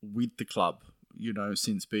with the club, you know,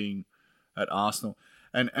 since being at Arsenal.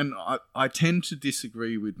 And I tend to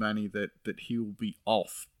disagree with Manny that he'll be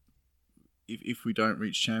off if we don't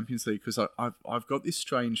reach Champions League, because I've got this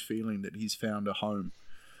strange feeling that he's found a home.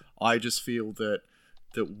 I just feel that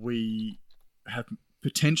we have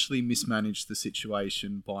potentially mismanaged the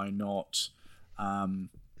situation by not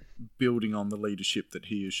building on the leadership that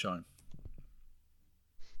he has shown.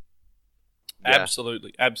 Yeah.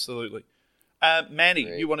 Absolutely. Manny,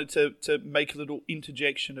 Great. You wanted to make a little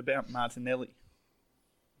interjection about Martinelli.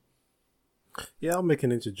 Yeah, I'll make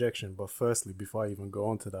an interjection, but firstly, before I even go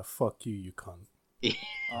on to that, fuck you, you cunt.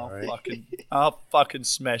 I'll fucking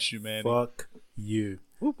smash you, Manny. Fuck you.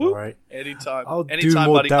 Whoop, whoop. All right. Anytime. I'll do Anytime,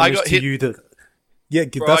 more buddy. damage to you than... Yeah,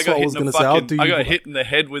 Bro, that's what I was going to say. I'll do you I got more... hit in the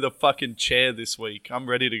head with a fucking chair this week. I'm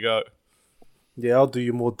ready to go. Yeah, I'll do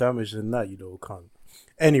you more damage than that, you little cunt.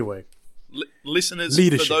 Anyway. Listeners,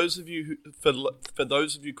 Leadership. for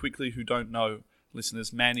those of you quickly who don't know,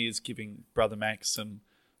 listeners, Manny is giving Brother Max some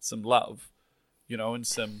love, you know, and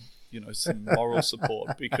some moral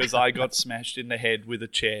support because I got smashed in the head with a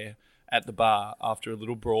chair at the bar after a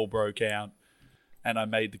little brawl broke out, and I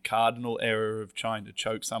made the cardinal error of trying to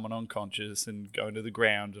choke someone unconscious and going to the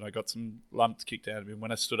ground, and I got some lumps kicked out of me.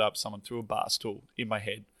 When I stood up, someone threw a bar stool in my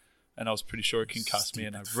head, and I was pretty sure it concussed me,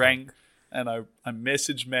 and I rang, and I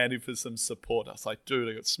messaged Manny for some support. I was like, dude,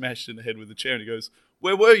 I got smashed in the head with a chair, and he goes,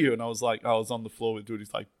 where were you? And I was like, I was on the floor with dude.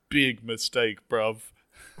 He's like, big mistake, bruv.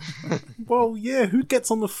 Well, yeah, who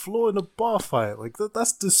gets on the floor in a bar fight? Like,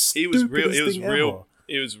 that's the stupidest thing ever.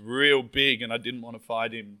 It was real big, and I didn't want to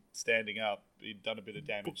fight him standing up. He'd done a bit of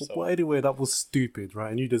damage. Well, anyway, that was stupid, right?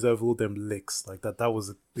 And you deserve all them licks. Like, that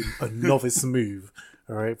was a novice move,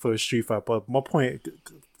 all right, for a street fight. But my point,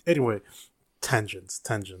 anyway, tangents.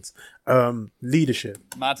 Leadership.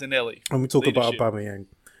 Martinelli. When we talk about Aubameyang.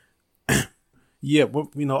 Yeah, well,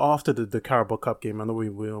 after the Carabao Cup game, I know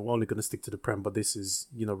we're only going to stick to the Prem, but this is,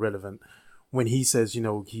 relevant. When he says,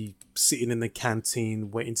 he sitting in the canteen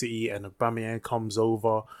waiting to eat, and Aubameyang comes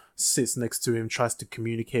over, sits next to him, tries to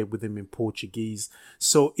communicate with him in Portuguese.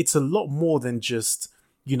 So it's a lot more than just,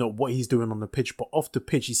 what he's doing on the pitch, but off the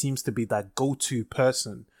pitch, he seems to be that go-to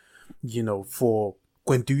person, for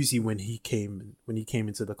Guendouzi when he came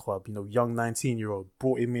into the club. Young 19-year-old,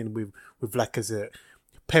 brought him in with Lacazette.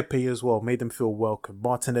 Pepe as well, made them feel welcome.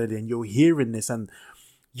 Martinelli, and you're hearing this and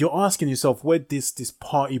you're asking yourself where this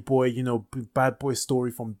party boy, bad boy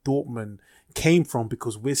story from Dortmund came from,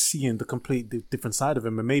 because we're seeing the complete different side of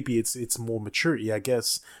him. And maybe it's more maturity, I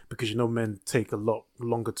guess, because men take a lot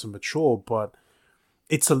longer to mature, but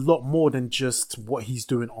it's a lot more than just what he's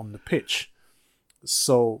doing on the pitch.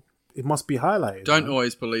 So it must be highlighted. Don't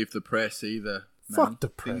always believe the press either. Fuck the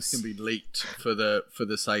press. Things can be leaked for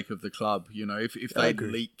the sake of the club. If they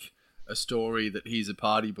leak a story that he's a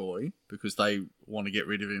party boy because they want to get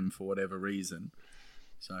rid of him for whatever reason.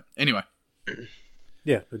 So anyway,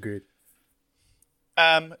 yeah, agreed.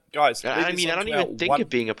 Guys, I don't even think of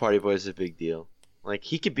being a party boy as a big deal. Like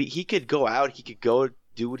he could go out, he could go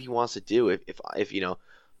do what he wants to do. If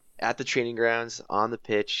at the training grounds, on the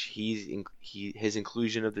pitch, his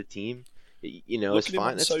inclusion of the team, Look is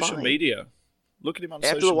fine. That's social fine. media. Look at him on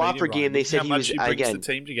after social the Watford media, game, they said how he much was he brings again the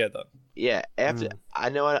team together. Yeah, after I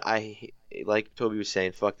know I like Toby was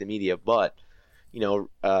saying, fuck the media, but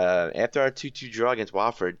after our 2-2 draw against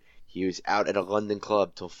Watford, he was out at a London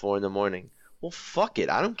club till 4 a.m. Well, fuck it,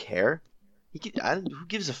 I don't care. Who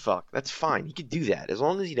gives a fuck? That's fine. He could do that as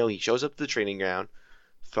long as he shows up to the training ground,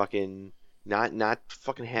 fucking not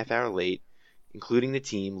fucking half hour late, including the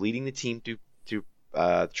team, leading the team through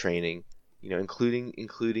training,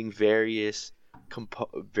 including various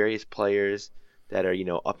players that are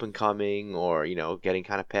up and coming or getting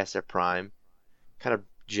kind of past their prime, kind of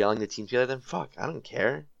gelling the team together. Then fuck, I don't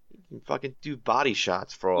care. You can fucking do body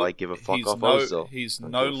shots for all I give a fuck off Ozil. He's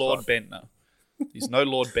no Lord Bentner. He's no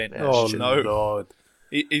Lord Bentner. Oh Lord.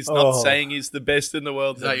 He's not saying he's the best in the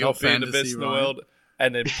world, Is that not your being the fantasy, best in the Ryan? world,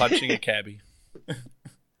 and then punching a cabbie.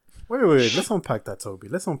 Wait. Let's unpack that, Toby.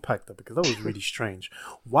 Let's unpack that, because that was really strange.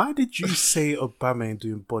 Why did you say Aubameyang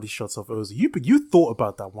doing body shots of Ozil? You thought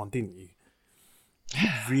about that one, didn't you? You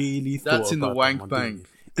really thought That's in the about wank that one, didn't bank.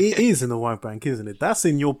 you? It is in the wank bank, isn't it? That's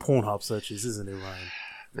in your Pornhub searches, isn't it, Ryan?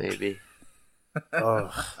 Maybe. Oh,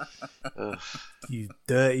 Ugh. you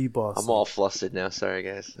dirty bastard. I'm all flustered now. Sorry,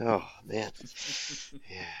 guys. Oh man.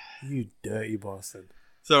 Yeah. You dirty bastard.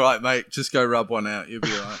 It's all right, mate. Just go rub one out. You'll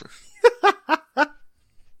be all right.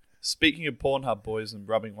 Speaking of Pornhub boys and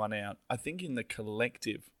rubbing one out, I think in the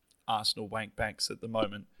collective Arsenal wank banks at the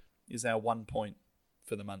moment is our 1 point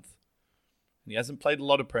for the month. And he hasn't played a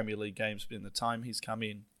lot of Premier League games, but in the time he's come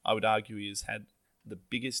in, I would argue he has had the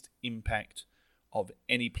biggest impact of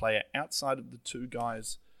any player outside of the two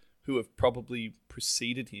guys who have probably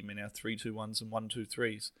preceded him in our 3-2-1s and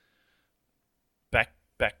 1-2-3s.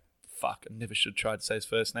 Fuck, I never should try to say his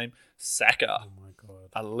first name. Saka. Oh my god.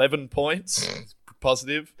 11 points.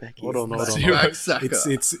 Positive. Hold on. Zero. Back Saka.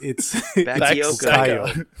 It's Bakayoko.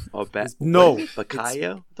 Bukayo. Oh, No.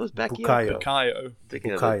 Bakayo? Those Bakayoko. Bukayo. Kayo.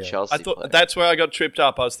 Thinking of Bukayo. the Chelsea I thought player. that's where I got tripped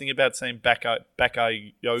up. I was thinking about saying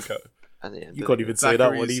Bakayoko. You can't even say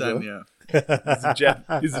that one Zakaria either.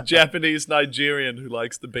 Sanya. He's a Japanese Nigerian who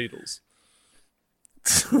likes the Beatles.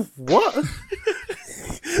 What?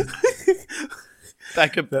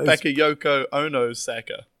 Bakayoko Ono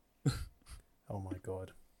Saka. Oh my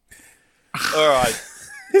god. All right.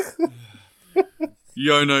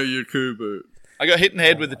 Yono Yakubu. I got hit in the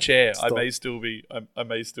head with a chair. Stop. I may still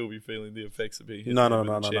be feeling the effects of being hit. No. in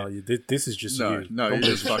the head with a chair. This is just No, you. you're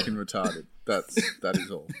just fucking retarded. That is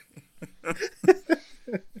all.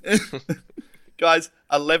 Guys,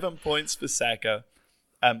 11 points for Saka.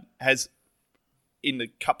 Has in the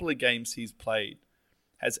couple of games he's played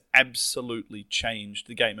has absolutely changed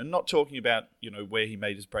the game. And not talking about, where he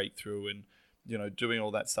made his breakthrough and, doing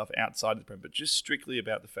all that stuff outside of the Prem, but just strictly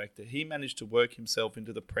about the fact that he managed to work himself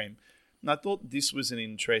into the Prem. And I thought this was an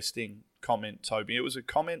interesting comment, Toby. It was a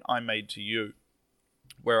comment I made to you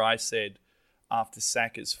where I said, after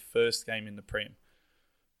Saka's first game in the Prem,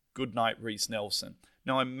 good night, Reece Nelson.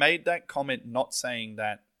 Now, I made that comment not saying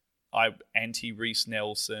that I'm anti-Reece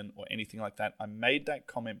Nelson or anything like that. I made that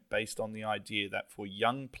comment based on the idea that for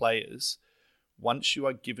young players, once you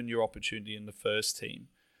are given your opportunity in the first team,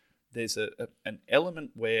 there's an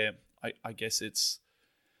element where I guess it's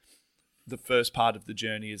the first part of the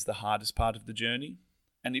journey is the hardest part of the journey.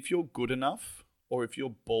 And if you're good enough, or if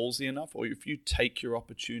you're ballsy enough, or if you take your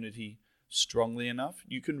opportunity strongly enough,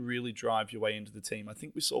 you can really drive your way into the team. I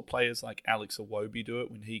think we saw players like Alex Iwobi do it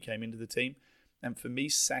when he came into the team. And for me,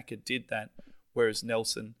 Saka did that, whereas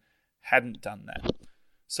Nelson hadn't done that.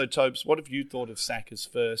 So, Tobes, what have you thought of Saka's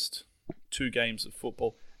first 2 games of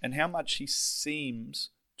football, and how much he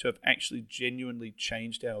seems to have actually genuinely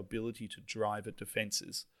changed our ability to drive at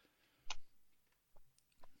defences?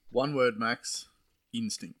 One word, Max: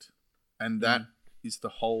 instinct. And that is the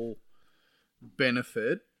whole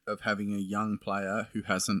benefit of having a young player who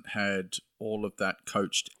hasn't had all of that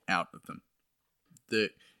coached out of them.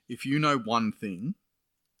 If you know one thing,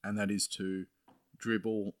 and that is to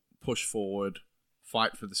dribble, push forward,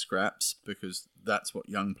 fight for the scraps, because that's what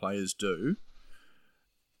young players do,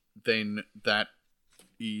 then that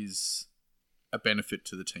is a benefit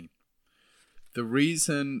to the team. The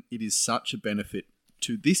reason it is such a benefit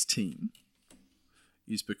to this team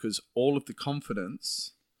is because all of the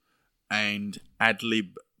confidence and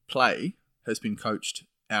ad-lib play has been coached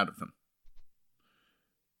out of them.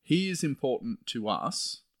 He is important to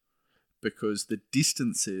us because the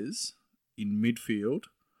distances in midfield,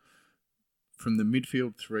 from the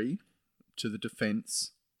midfield 3 to the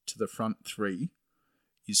defence to the front 3,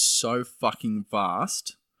 is so fucking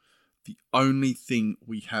vast. The only thing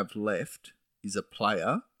we have left is a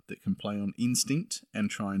player that can play on instinct and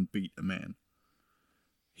try and beat a man.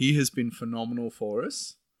 He has been phenomenal for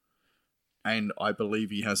us, and I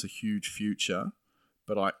believe he has a huge future,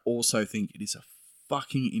 but I also think it is a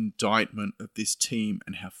fucking indictment of this team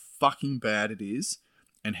and how fucking bad it is,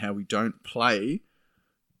 and how we don't play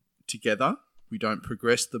together. We don't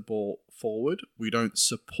progress the ball forward. We don't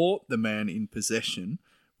support the man in possession.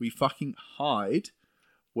 We fucking hide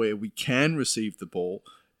where we can receive the ball,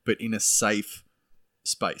 but in a safe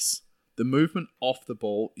space. The movement off the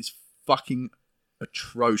ball is fucking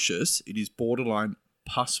atrocious. It is borderline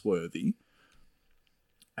pus-worthy.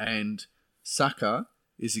 And Saka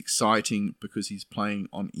is exciting because he's playing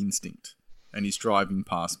on instinct and he's driving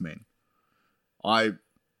past men.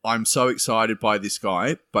 I'm so excited by this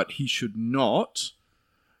guy, but he should not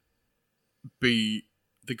be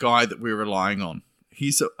the guy that we're relying on.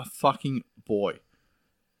 He's a fucking boy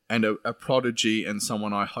and a prodigy, and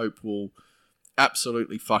someone I hope will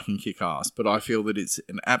absolutely fucking kick ass. But I feel that it's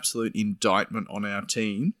an absolute indictment on our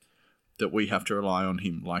team that we have to rely on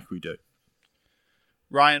him like we do.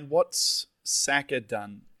 Ryan, what's Saka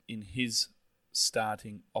done in his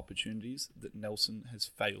starting opportunities that Nelson has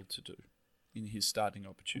failed to do in his starting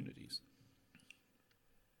opportunities?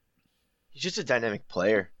 He's just a dynamic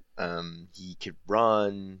player. He could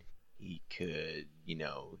run. He could, he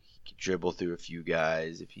could dribble through a few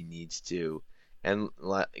guys if he needs to. And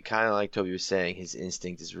kind of like Toby was saying, his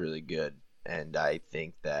instinct is really good. And I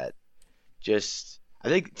think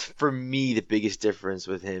for me, the biggest difference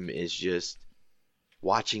with him is just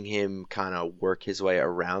watching him kind of work his way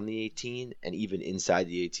around the 18 and even inside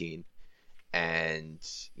the 18. And,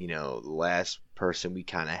 the last person we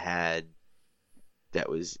kind of had that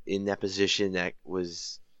was in that position that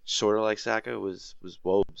was sort of like Saka was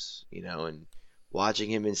Wobes, and watching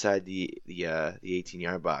him inside the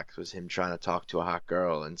 18-yard box was him trying to talk to a hot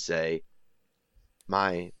girl and say,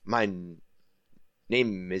 my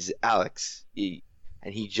name is Alex.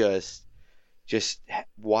 And he just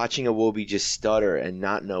watching Iwobi just stutter and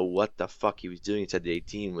not know what the fuck he was doing inside the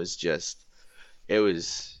 18 was just, it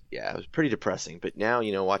was pretty depressing. But now,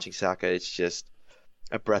 watching Saka, it's just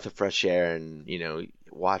a breath of fresh air, and,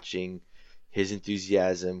 watching his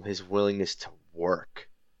enthusiasm, his willingness to work.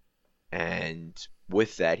 And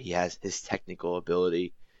with that, he has his technical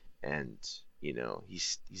ability, and,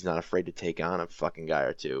 he's not afraid to take on a fucking guy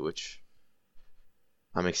or two, which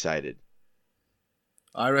I'm excited.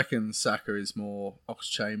 I reckon Saka is more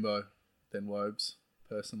Oxchamber than Wobes,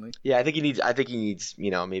 personally. Yeah, I think he needs,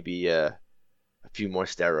 maybe a few more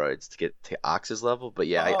steroids to get to Ox's level. But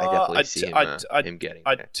yeah, I definitely see him getting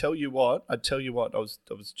there. I'd tell you what. I was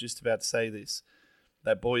just about to say this.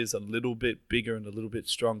 That boy is a little bit bigger and a little bit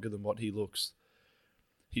stronger than what he looks.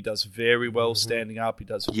 He does very well standing up. He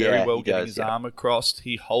does very well getting his arm across.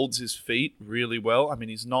 He holds his feet really well. I mean,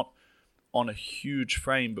 he's not on a huge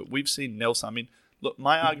frame, but we've seen Nelson. I mean, look,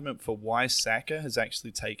 my argument for why Saka has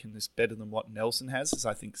actually taken this better than what Nelson has is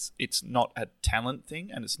I think it's not a talent thing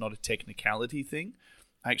and it's not a technicality thing.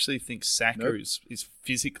 I actually think Saka is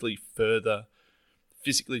physically further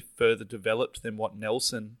developed than what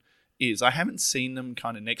Nelson is. I haven't seen them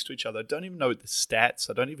kind of next to each other. I don't even know the stats.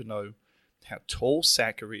 I don't even know how tall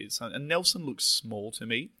Saka is. And Nelson looks small to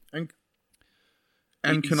me.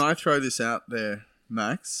 And can I throw this out there,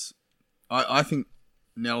 Max? I think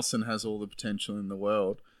Nelson has all the potential in the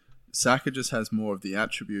world. Saka just has more of the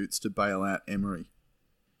attributes to bail out Emery.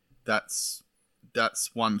 That's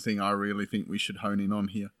one thing I really think we should hone in on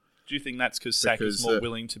here. Do you think that's because Saka's more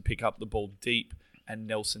willing to pick up the ball deep and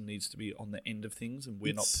Nelson needs to be on the end of things and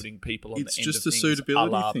we're not putting people on the end of things? It's just a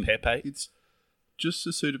suitability thing. Pepe? It's just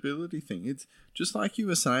a suitability thing. It's just like you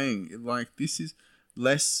were saying, like this is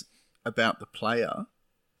less about the player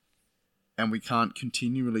and we can't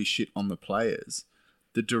continually shit on the players.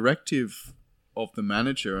 The directive of the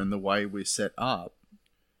manager and the way we're set up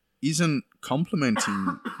isn't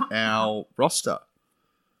complementing our roster.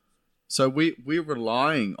 So we're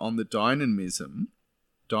relying on the dynamism.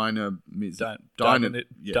 I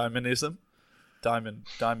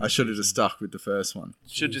should have just stuck with the first one.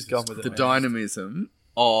 Should just gone with it. The dynamism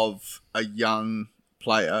of a young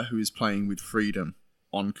player who is playing with freedom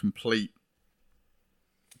on complete,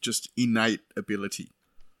 just innate ability.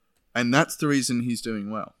 And that's the reason he's doing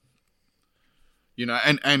well. You know,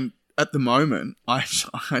 and at the moment, I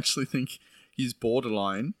actually think he's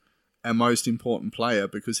borderline our most important player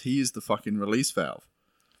because he is the fucking release valve.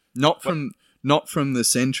 Not from the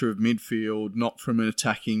centre of midfield, not from an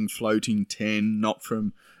attacking floating 10, not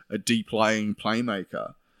from a deep laying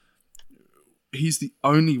playmaker. He's the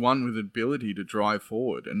only one with the ability to drive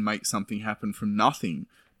forward and make something happen from nothing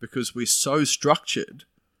because we're so structured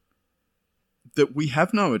that we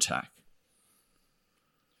have no attack.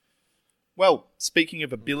 Well, speaking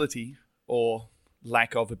of ability or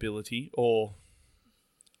lack of ability or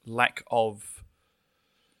lack of...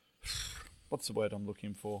 What's the word I'm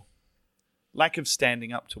looking for? Lack of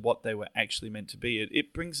standing up to what they were actually meant to be.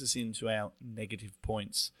 It brings us into our negative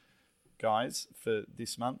points, guys, for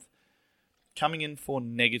this month. Coming in for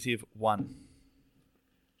 -1.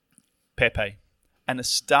 Pepe. And a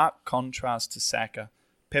stark contrast to Saka.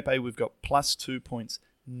 Pepe, we've got +2 points,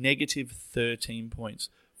 -13 points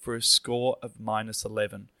for a score of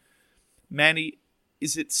 -11. Manny,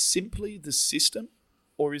 is it simply the system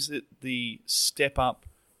or is it the step up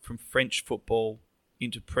from French football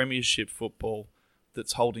into Premiership football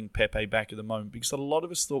that's holding Pepe back at the moment? Because a lot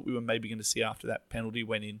of us thought we were maybe going to see after that penalty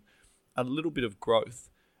went in a little bit of growth.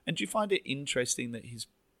 And do you find it interesting that his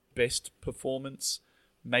best performance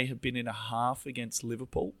may have been in a half against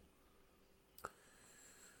Liverpool?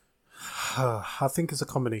 I think it's a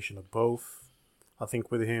combination of both. I think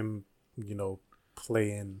with him,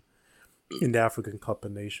 playing in the African Cup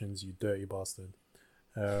of Nations, you dirty bastard.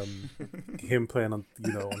 Him playing on,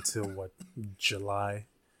 until July,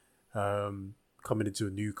 coming into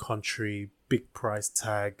a new country, big price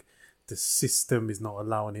tag. The system is not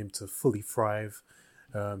allowing him to fully thrive.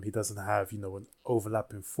 He doesn't have, an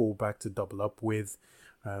overlapping fullback to double up with.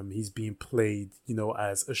 He's being played,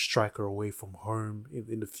 as a striker away from home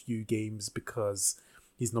in a few games because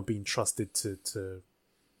he's not being trusted to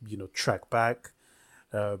track back.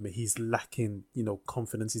 He's lacking,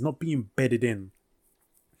 confidence. He's not being bedded in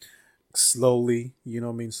slowly,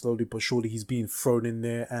 slowly but surely he's being thrown in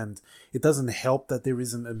there, and it doesn't help that there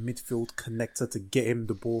isn't a midfield connector to get him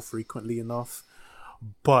the ball frequently enough.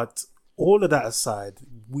 But all of that aside,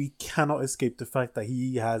 we cannot escape the fact that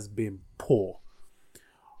he has been poor.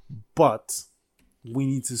 But we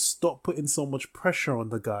need to stop putting so much pressure on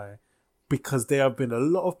the guy because there have been a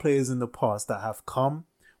lot of players in the past that have come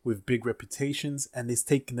with big reputations and it's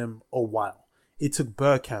taken them a while. It took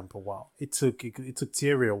Bergkamp a while. It took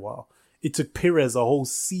Thierry a while. It took Pires a whole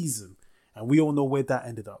season. And we all know where that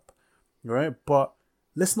ended up. Right? But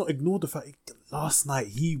let's not ignore the fact last night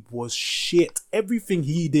he was shit. Everything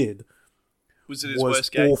he did was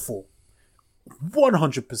worst game? Awful.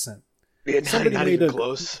 100%. Somebody not even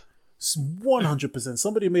close. 100%.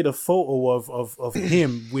 Somebody made a photo of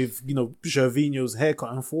him with, Gervinho's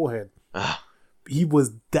haircut and forehead. He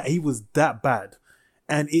was that bad.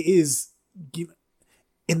 And it is,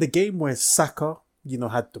 in the game where Saka,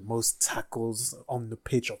 had the most tackles on the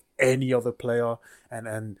pitch of any other player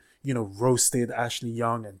and roasted Ashley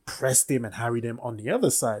Young and pressed him and harried him on the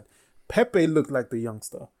other side, Pepe looked like the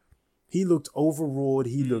youngster. He looked overawed.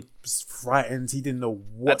 He looked frightened. He didn't know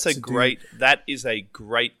what to do. That is a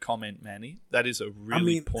great comment, Manny. That is a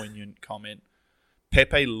really poignant comment.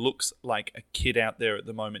 Pepe looks like a kid out there at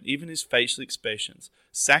the moment. Even his facial expressions.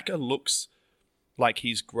 Saka looks like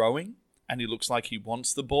he's growing, and he looks like he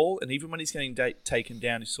wants the ball. And even when he's getting taken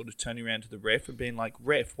down, he's sort of turning around to the ref and being like,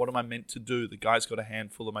 "Ref, what am I meant to do? The guy's got a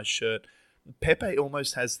handful of my shirt." Pepe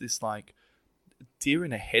almost has this like deer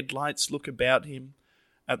in a headlights look about him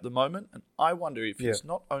at the moment, and I wonder if he's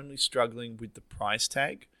not only struggling with the price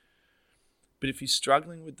tag, but if he's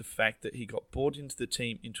struggling with the fact that he got brought into the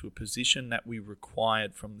team into a position that we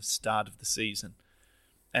required from the start of the season,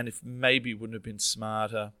 and if maybe wouldn't have been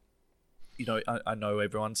smarter. You know, I know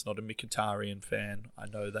everyone's not a Mkhitaryan fan, I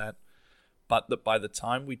know that, but that by the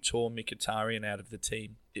time we tore Mkhitaryan out of the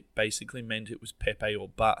team, it basically meant it was Pepe or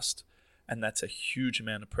bust, and that's a huge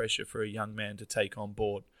amount of pressure for a young man to take on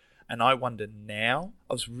board. And I wonder now,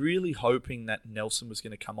 I was really hoping that Nelson was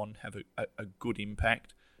going to come on and have a good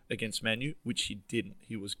impact against Man U, which he didn't.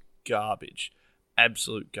 He was garbage,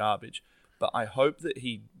 absolute garbage. But I hope that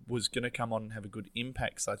he was going to come on and have a good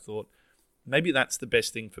impact. So I thought maybe that's the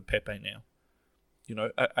best thing for Pepe now. You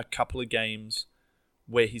know, a couple of games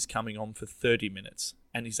where he's coming on for 30 minutes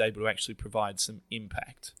and he's able to actually provide some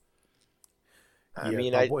impact.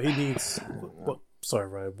 What he needs...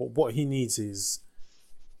 What he needs is...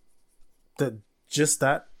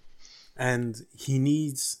 that, and he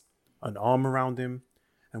needs an arm around him,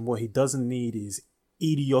 and what he doesn't need is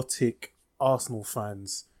idiotic Arsenal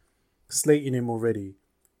fans slating him already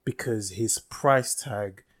because his price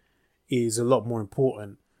tag is a lot more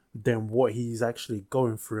important than what he's actually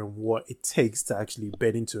going through and what it takes to actually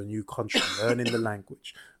bed into a new country, learning the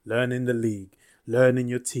language, learning the league, learning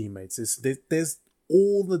your teammates. There's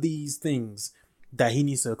all of these things that he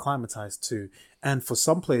needs to acclimatize to. And for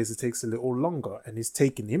some players, it takes a little longer. And it's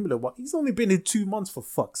taking him a little while. He's only been in 2 months, for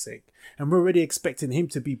fuck's sake. And we're already expecting him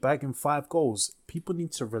to be bagging 5 goals. People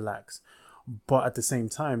need to relax. But at the same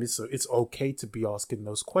time, it's okay to be asking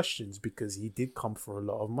those questions because he did come for a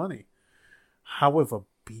lot of money. However,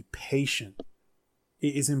 be patient.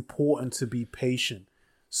 It is important to be patient.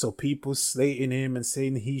 So people slating him and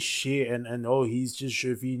saying he's shit and oh, he's just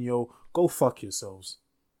Gervinho. Go fuck yourselves.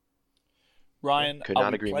 Ryan, could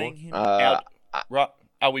not agree more.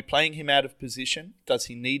 Are we playing him out of position? Does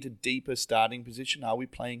he need a deeper starting position? Are we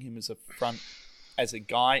playing him as a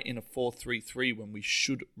guy in a 4-3-3 when we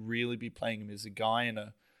should really be playing him as a guy in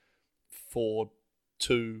a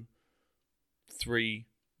 4-2-3-1?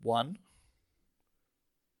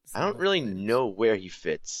 I don't really know where he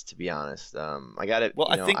fits, to be honest. I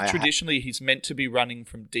think traditionally he's meant to be running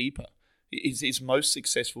from deeper. His most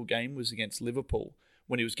successful game was against Liverpool,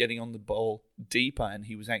 when he was getting on the ball deeper and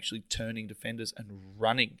he was actually turning defenders and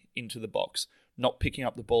running into the box, not picking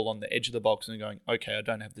up the ball on the edge of the box and going, okay, I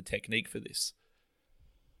don't have the technique for this.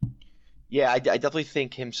 Yeah, I definitely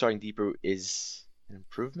think him starting deeper is an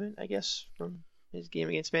improvement, I guess, from his game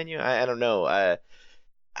against Man U. I don't know.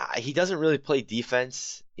 He doesn't really play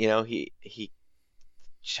defense. You know, he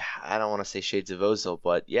I don't want to say shades of Ozil,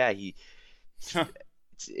 but yeah,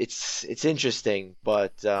 It's interesting,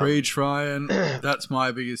 but preach, Ryan. That's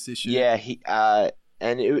my biggest issue. Yeah,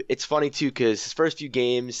 it's funny too because his first few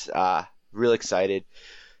games, real excited.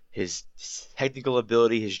 His technical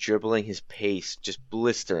ability, his dribbling, his pace, just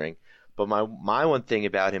blistering. But my one thing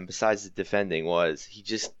about him, besides the defending, was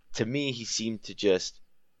to me he seemed to just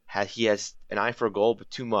he has an eye for a goal,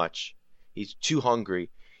 but too much. He's too hungry.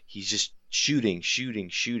 He's just shooting,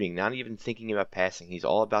 not even thinking about passing. He's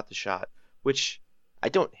all about the shot, which I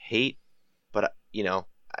don't hate, but,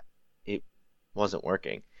 it wasn't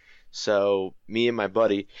working. So me and my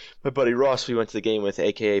buddy Ross, we went to the game with,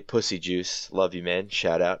 a.k.a. Pussy Juice. Love you, man.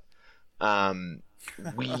 Shout out.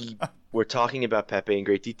 We were talking about Pepe in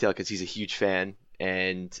great detail because he's a huge fan.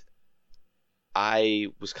 And I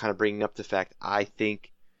was kind of bringing up the fact I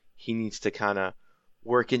think he needs to kind of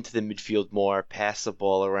work into the midfield more, pass the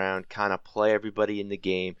ball around, kind of play everybody in the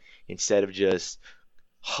game instead of just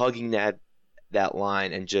hugging that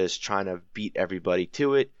line and just trying to beat everybody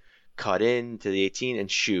to it, cut in to the 18 and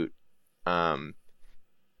shoot.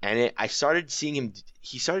 I started seeing him.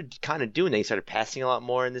 He started kind of doing that. He started passing a lot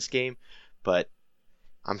more in this game, but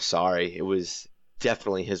I'm sorry, it was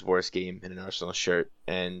definitely his worst game in an Arsenal shirt.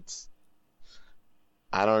 And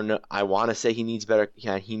I don't know. I want to say he needs better.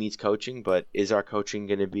 Yeah, he needs coaching, but is our coaching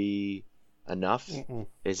going to be enough? Mm-mm.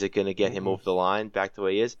 Is it going to get him over the line back the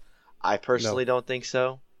way he is? I personally don't think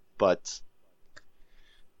so, but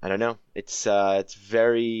I don't know. It's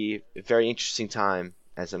very, very interesting time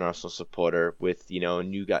as an Arsenal supporter with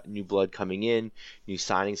new blood coming in, new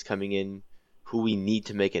signings coming in, who we need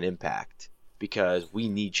to make an impact because we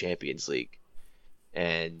need Champions League.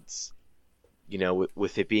 And, you know,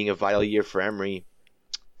 with it being a vital year for Emery,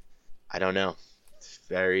 I don't know. It's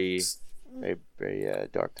very, very, very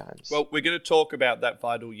dark times. Well, we're going to talk about that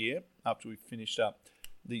vital year after we've finished up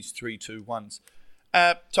these 3-2-1s.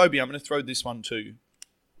 Toby, I'm going to throw this one to you.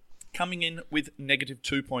 Coming in with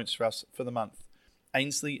 -2 points for us for the month,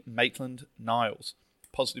 Ainsley Maitland-Niles.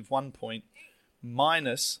 Positive 1 point,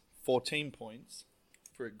 minus 14 points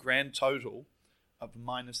for a grand total of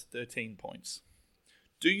minus 13 points.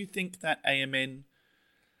 Do you think that AMN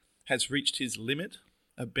has reached his limit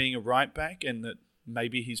of being a right back and that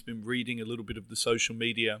maybe he's been reading a little bit of the social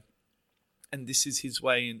media and this is his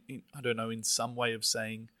way, in some way of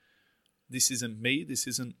saying, this isn't me, this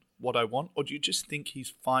isn't what I want? Or do you just think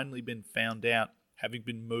he's finally been found out, having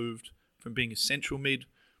been moved from being a central mid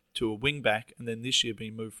to a wing back, and then this year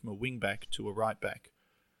being moved from a wing back to a right back?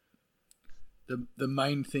 The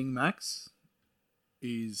main thing, Max,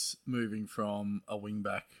 is moving from a wing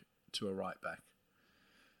back to a right back.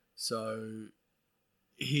 So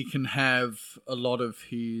he can have a lot of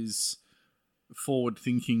his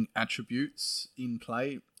forward-thinking attributes in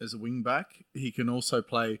play as a wing back. He can also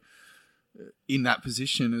play in that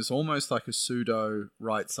position as almost like a pseudo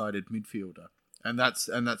right-sided midfielder, and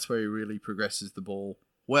that's where he really progresses the ball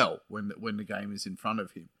well when the game is in front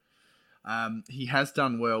of him. He has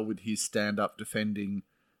done well with his stand-up defending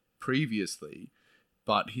previously,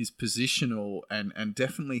 but his positional and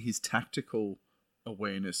definitely his tactical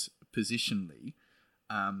awareness positionally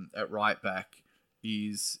at right back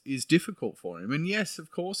is difficult for him. And yes, of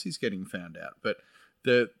course, he's getting found out, but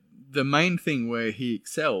the main thing where he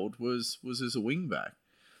excelled was as a wing back,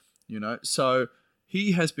 you know. So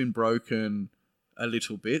he has been broken a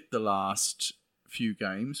little bit the last few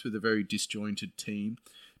games with a very disjointed team.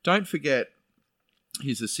 Don't forget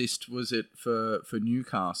his assist was it for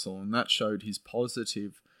Newcastle, and that showed his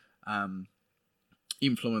positive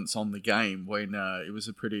influence on the game when it was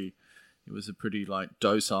a pretty like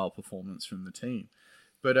docile performance from the team.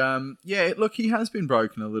 But yeah, look, he has been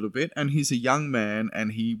broken a little bit, and he's a young man,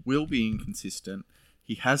 and he will be inconsistent.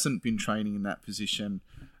 He hasn't been training in that position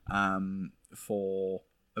for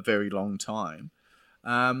a very long time,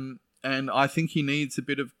 and I think he needs a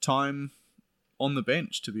bit of time on the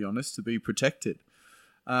bench, to be honest, to be protected.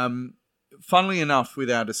 Funnily enough, with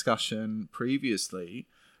our discussion previously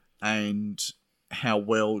and how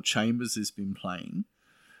well Chambers has been playing,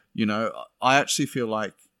 you know, I actually feel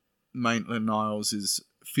like Maitland-Niles'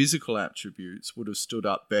 physical attributes would have stood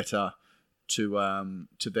up better to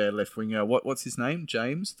their left winger. What's his name?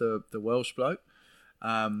 James, the Welsh bloke,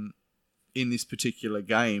 in this particular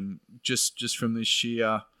game, just from the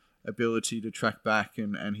sheer ability to track back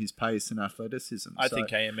and his pace and athleticism. I think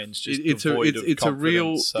AMN's just devoid of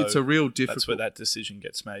confidence. It's a real difficult. That's where that decision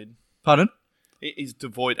gets made. Pardon? It is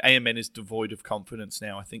devoid. AMN is devoid of confidence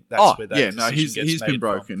now. I think that's where that decision gets made. He's been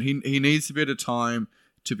broken. He needs a bit of time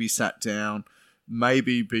to be sat down,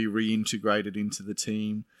 maybe be reintegrated into the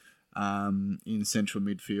team in central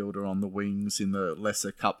midfield or on the wings in the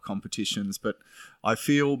lesser cup competitions. But I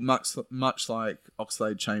feel much like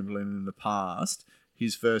Oxlade-Chamberlain in the past,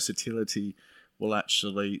 his versatility will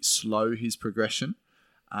actually slow his progression.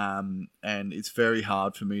 And it's very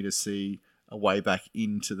hard for me to see a way back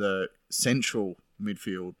into the central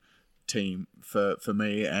midfield team for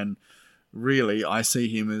me. And really, I see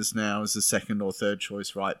him as now as a second or third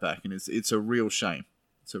choice right back. And it's a real shame.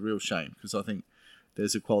 It's a real shame because I think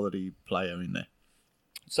there's a quality player in there.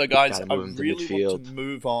 So, guys, I really want to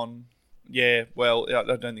move on. Yeah, well, I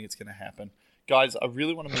don't think it's going to happen. Guys, I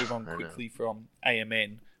really want to move on quickly from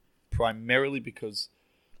AMN, primarily because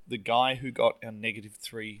the guy who got our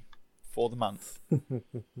 -3 for the month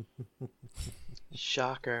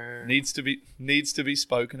shocker needs to be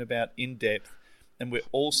spoken about in depth, and we're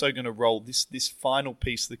also going to roll this final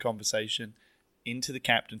piece of the conversation into the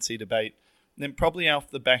captaincy debate. And then probably off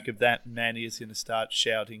the back of that, Manny is going to start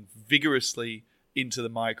shouting vigorously into the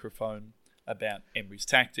microphone about Emery's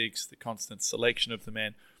tactics, the constant selection of the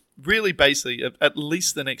man. Really, basically, at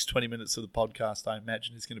least the next 20 minutes of the podcast, I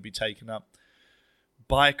imagine, is going to be taken up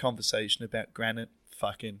by a conversation about Granit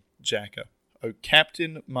fucking Xhaka. Oh,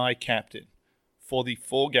 captain, my captain, for the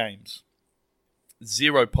 4 games,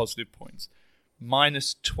 0 positive points,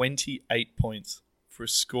 -28 points for a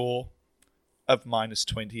score of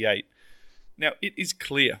 -28. Now, it is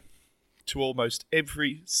clear to almost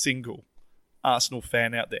every single Arsenal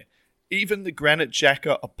fan out there, even the Granit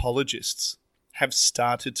Xhaka apologists have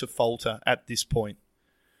started to falter at this point.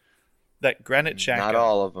 That Granit Xhaka... Not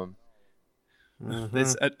all of them.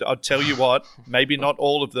 I'll tell you what, maybe not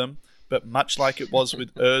all of them, But much like it was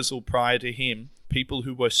with Ozil prior to him, people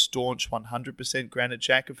who were staunch 100% Granit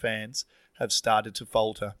Xhaka fans have started to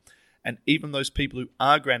falter. And even those people who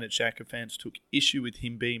are Granit Xhaka fans took issue with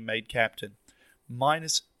him being made captain.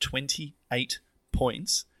 Minus 28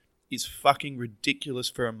 points is fucking ridiculous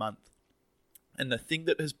for a month. And the thing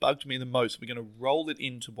that has bugged me the most, we're going to roll it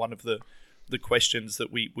into one of the questions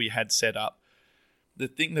that we had set up. The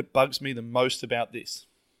thing that bugs me the most about this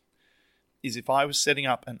is if I was setting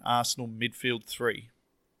up an Arsenal midfield 3,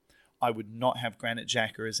 I would not have Granit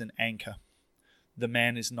Xhaka as an anchor. The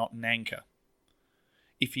man is not an anchor.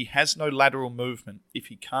 If he has no lateral movement, if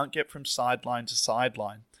he can't get from sideline to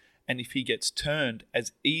sideline, and if he gets turned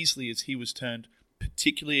as easily as he was turned,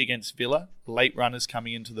 particularly against Villa, late runners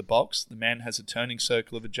coming into the box, the man has a turning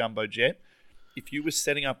circle of a jumbo jet. If you were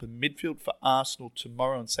setting up a midfield for Arsenal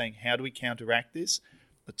tomorrow and saying, how do we counteract this?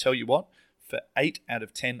 I'll tell you what, for 8 out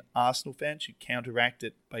of 10 Arsenal fans, you counteract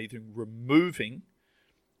it by either removing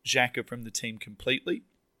Xhaka from the team completely,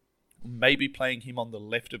 or maybe playing him on the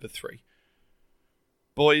left of a 3.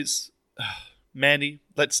 Boys, Manny,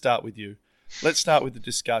 let's start with you. Let's start with the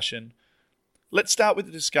discussion. Let's start with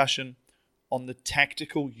the discussion on the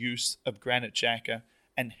tactical use of Granit Xhaka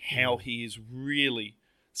and how he is really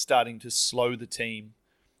starting to slow the team,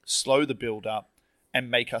 slow the build-up,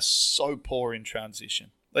 and make us so poor in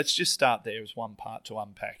transition. Let's just start there as one part to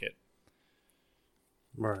unpack it.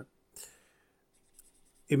 Right.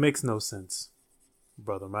 It makes no sense,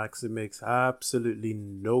 Brother Max. It makes absolutely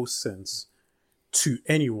no sense to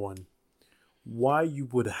anyone why you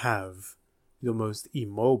would have the most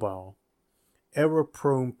immobile,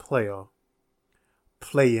 error-prone player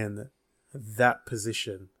playing that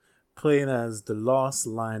position, playing as the last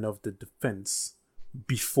line of the defense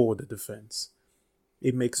before the defense.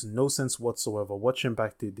 It makes no sense whatsoever. Watching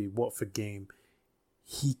back the Watford game,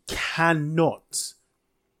 he cannot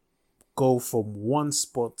go from one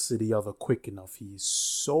spot to the other quick enough. He is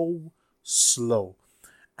so slow.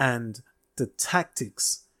 And the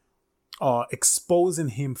tactics are exposing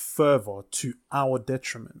him further to our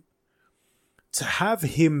detriment. To have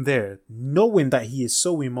him there, knowing that he is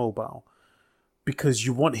so immobile, because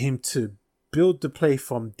you want him to build the play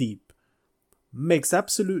from deep, makes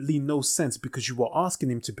absolutely no sense, because you are asking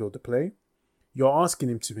him to build the play, you're asking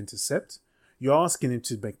him to intercept, you're asking him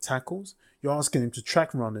to make tackles, you're asking him to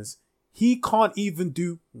track runners. He can't even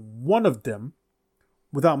do one of them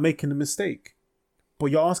without making a mistake.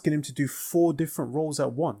 But you're asking him to do 4 different roles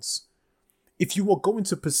at once. If you are going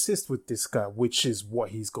to persist with this guy, which is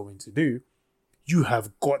what he's going to do, you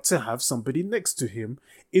have got to have somebody next to him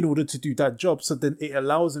in order to do that job, so then it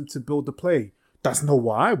allows him to build the play. That's not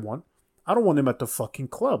what I want. I don't want him at the fucking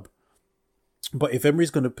club. But if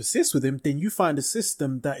Emery's going to persist with him, then you find a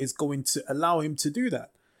system that is going to allow him to do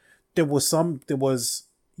that. There was, a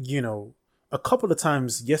couple of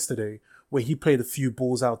times yesterday where he played a few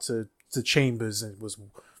balls out to Chambers and it was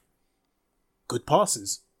good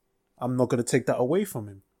passes. I'm not going to take that away from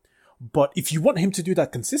him. But if you want him to do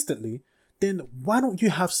that consistently, then why don't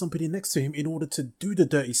you have somebody next to him in order to do the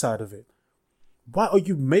dirty side of it? Why are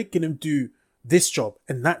you making him do this job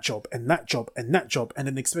and that job and that job and that job and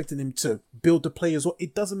then expecting him to build the play as well?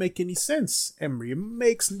 It doesn't make any sense, Emery. It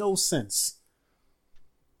makes no sense.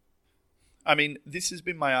 I mean, this has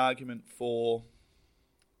been my argument for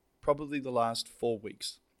probably the last 4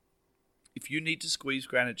 weeks. If you need to squeeze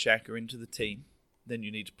Granit Xhaka into the team, then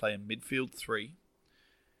you need to play a midfield 3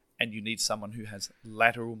 and you need someone who has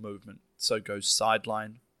lateral movement, so goes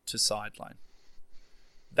sideline to sideline.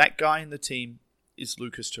 That guy in the team is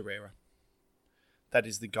Lucas Torreira. That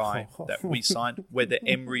is the guy that we signed. Whether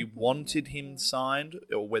Emery wanted him signed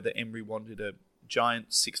or whether Emery wanted a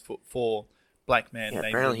giant 6'4" black man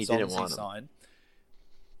named Gonzalez signed,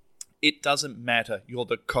 it doesn't matter. You're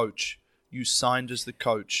the coach. You signed as the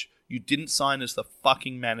coach. You didn't sign as the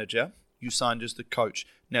fucking manager. You signed as the coach.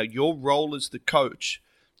 Now, your role as the coach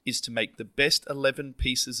is to make the best 11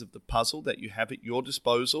 pieces of the puzzle that you have at your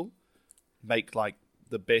disposal make, like,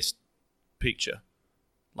 the best picture.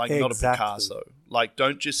 Like, not a Picasso. Like,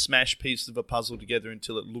 don't just smash pieces of a puzzle together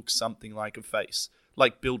until it looks something like a face.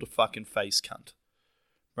 Like, build a fucking face, cunt.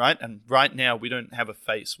 Right? And right now, we don't have a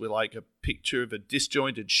face. We're like a picture of a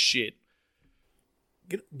disjointed shit.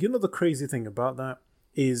 You know the crazy thing about that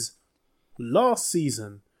is last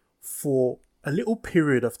season, for a little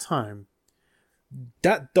period of time,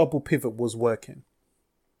 that double pivot was working.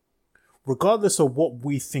 Regardless of what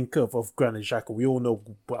we think of Granit Xhaka, we all know,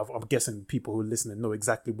 I'm guessing people who are listening know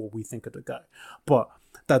exactly what we think of the guy. But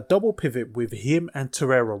that double pivot with him and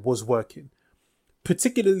Torreira was working.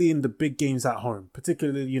 Particularly in the big games at home.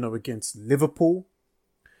 Particularly, against Liverpool,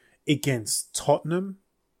 against Tottenham,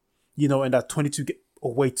 and that 22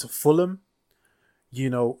 away to Fulham,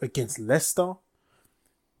 against Leicester.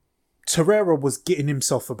 Torreira was getting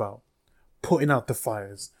himself about, putting out the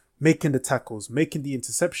fires, making the tackles, making the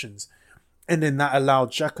interceptions. And then that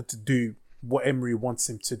allowed Xhaka to do what Emery wants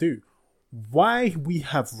him to do. Why we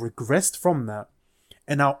have regressed from that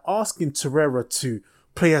and now asking Torreira to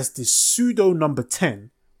play as this pseudo number 10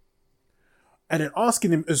 and then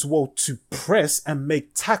asking him as well to press and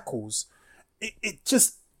make tackles, it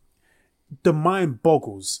just, the mind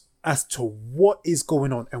boggles as to what is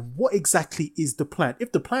going on and what exactly is the plan.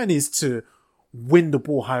 If the plan is to win the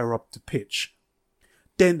ball higher up the pitch,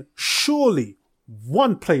 then surely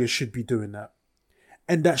one player should be doing that.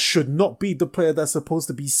 And that should not be the player that's supposed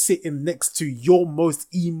to be sitting next to your most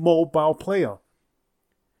immobile player.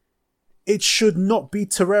 It should not be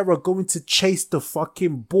Torreira going to chase the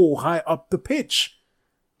fucking ball high up the pitch.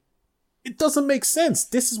 It doesn't make sense.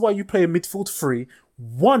 This is why you play a midfield three.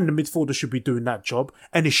 One midfielder should be doing that job,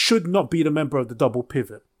 and it should not be the member of the double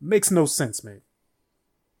pivot. Makes no sense, mate.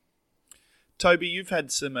 Toby, you've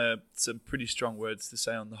had some pretty strong words to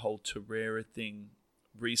say on the whole Torreira thing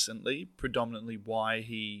recently, predominantly why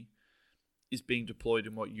he is being deployed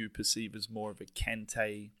in what you perceive as more of a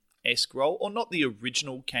Kante-esque role, or not the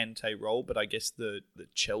original Kante role, but I guess the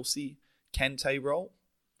Chelsea Kante role.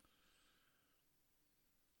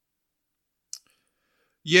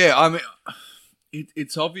 Yeah, I mean,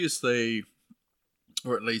 it's obviously,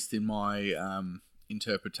 or at least in my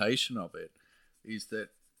interpretation of it, is that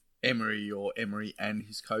Emery and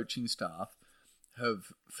his coaching staff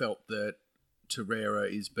have felt that Torreira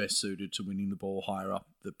is best suited to winning the ball higher up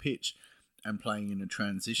the pitch and playing in a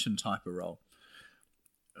transition type of role.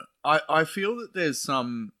 I feel that there's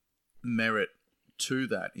some merit to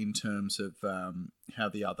that in terms of how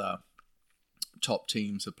the other top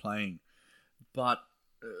teams are playing. But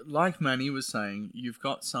like Manny was saying, you've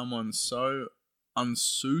got someone so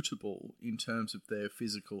unsuitable in terms of their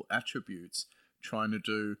physical attributes trying to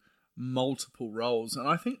do multiple roles. And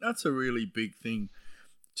I think that's a really big thing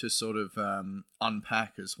to sort of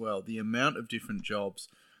unpack as well. The amount of different jobs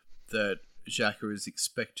that Xhaka is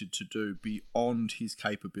expected to do beyond his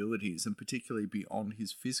capabilities, and particularly beyond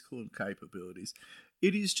his physical capabilities.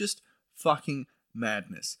 It is just fucking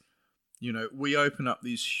madness. We open up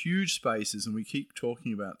these huge spaces and we keep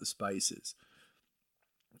talking about the spaces.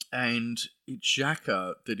 And it's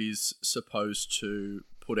Xhaka that is supposed to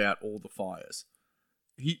put out all the fires.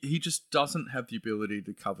 He just doesn't have the ability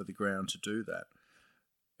to cover the ground to do that.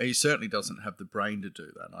 He certainly doesn't have the brain to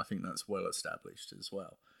do that. I think that's well established as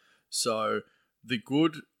well. So the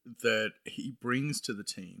good that he brings to the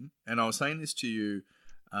team, and I was saying this to you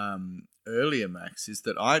earlier, Max, is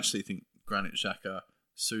that I actually think Granit Xhaka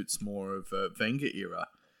suits more of a Wenger era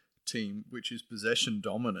team, which is possession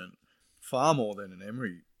dominant, far more than an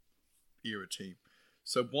Emery era team.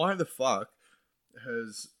 So why the fuck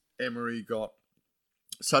has Emery got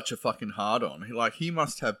such a fucking hard on? He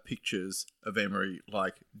must have pictures of Emery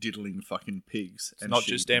diddling fucking pigs. It's not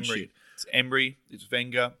just Emery. It's Emery. It's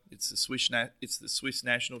Wenger. It's the Swiss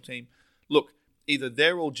national team. Look, either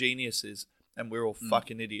they're all geniuses and we're all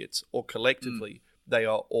fucking idiots, or collectively they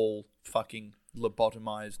are all fucking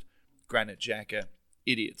lobotomized Granit Xhaka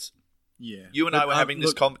idiots. Yeah. You and I were having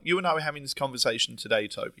this conversation today,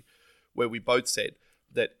 Toby, where we both said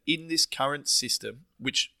that in this current system,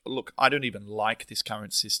 which, look, I don't even like this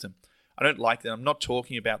current system. I don't like that. I'm not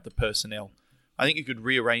talking about the personnel. I think you could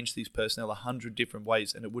rearrange these personnel 100 different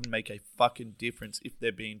ways and it wouldn't make a fucking difference if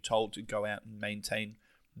they're being told to go out and maintain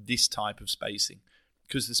this type of spacing,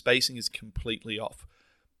 because the spacing is completely off.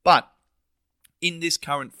 But in this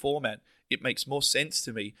current format, it makes more sense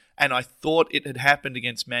to me. And I thought it had happened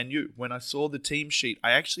against Man U. When I saw the team sheet,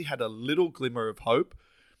 I actually had a little glimmer of hope,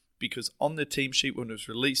 because on the team sheet when it was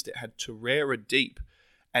released, it had Torreira deep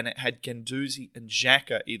and it had Guendouzi and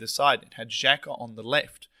Xhaka either side. It had Xhaka on the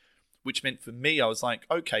left, which meant for me, I was like,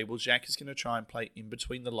 okay, well, Xhaka's going to try and play in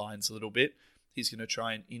between the lines a little bit. He's going to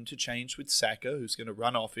try and interchange with Saka, who's going to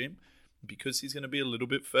run off him. Because he's going to be a little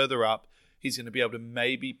bit further up, he's going to be able to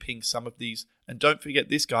maybe ping some of these. And don't forget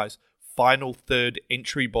this, guys, final third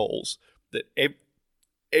entry balls that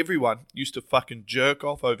everyone used to fucking jerk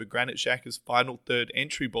off over Granit Xhaka's final third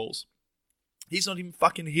entry balls. He's not even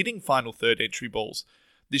fucking hitting final third entry balls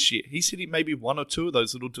this year. He's hitting maybe one or two of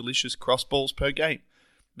those little delicious cross balls per game.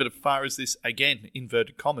 But as far as this, again,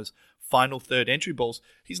 inverted commas, final third entry balls,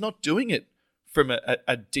 he's not doing it from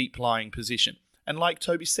a deep lying position. And like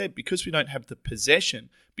Toby said, because we don't have the possession,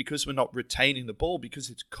 because we're not retaining the ball, because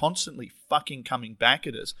it's constantly fucking coming back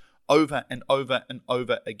at us over and over and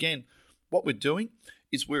over again, what we're doing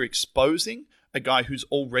is we're exposing a guy who's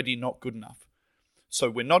already not good enough. So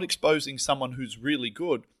we're not exposing someone who's really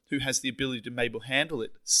good, who has the ability to maybe handle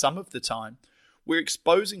it some of the time. We're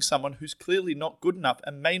exposing someone who's clearly not good enough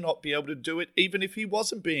and may not be able to do it even if he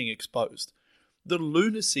wasn't being exposed. The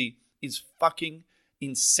lunacy is fucking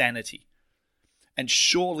insanity. And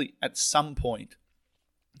surely at some point,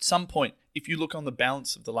 if you look on the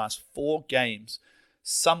balance of the last 4 games,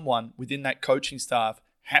 someone within that coaching staff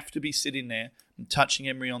have to be sitting there and touching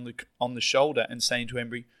Emery on the shoulder and saying to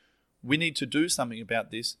Emery, we need to do something about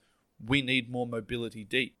this. We need more mobility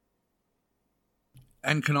deep.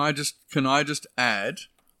 And can I just add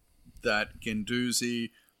that Guendouzi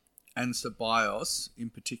and Ceballos in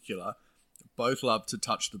particular both love to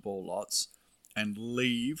touch the ball lots and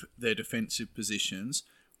leave their defensive positions,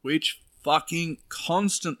 which fucking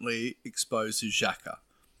constantly exposes Xhaka.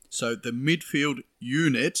 So the midfield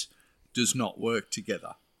unit does not work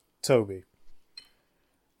together. Toby,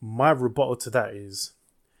 my rebuttal to that is,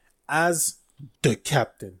 as the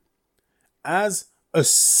captain, as a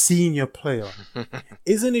senior player,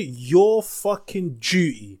 isn't it your fucking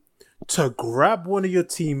duty to grab one of your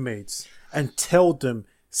teammates and tell them,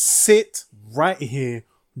 sit right here,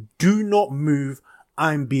 do not move,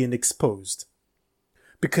 I'm being exposed?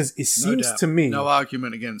 Because it seems to me... No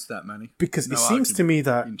argument against that, Manny. Because it seems to me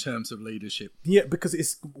that... In terms of leadership. Yeah,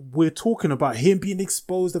 because we're talking about him being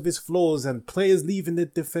exposed of his flaws and players leaving their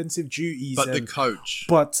defensive duties. But the coach.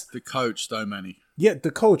 The coach, though, Manny. Yeah,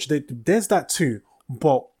 the coach. There's that too.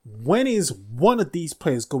 But when is one of these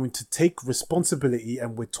players going to take responsibility?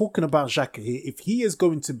 And we're talking about Xhaka here. If he is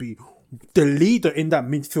going to be the leader in that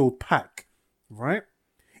midfield pack, right?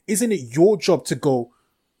 Isn't it your job to go,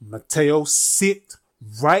 Mateo, sit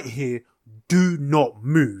right here, do not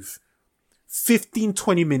move. 15,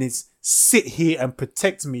 20 minutes, sit here and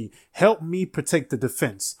protect me. Help me protect the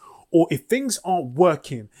defense. Or if things aren't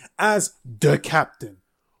working, as the captain,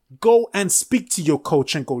 go and speak to your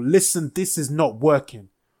coach and go, listen, this is not working.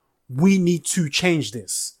 We need to change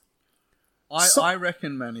this. I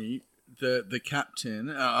reckon, Manny, the captain,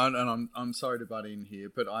 and I'm sorry to butt in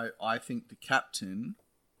here, but I think the captain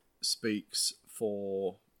speaks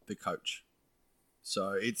for the coach.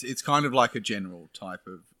 So it's kind of like a general type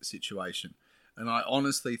of situation. And I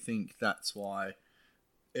honestly think that's why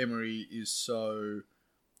Emery is so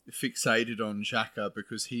fixated on Xhaka,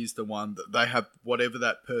 because he's the one that they have, whatever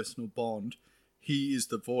that personal bond, he is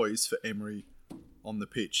the voice for Emery on the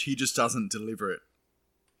pitch. He just doesn't deliver it.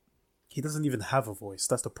 He doesn't even have a voice.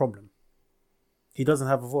 That's the problem. He doesn't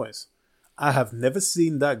have a voice. I have never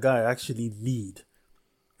seen that guy actually lead.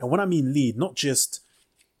 And when I mean lead, not just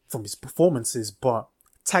from his performances, but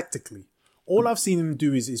tactically. All I've seen him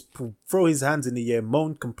do is throw his hands in the air,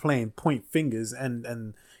 moan, complain, point fingers,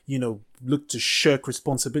 and look to shirk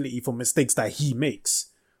responsibility for mistakes that he makes.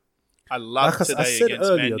 I love today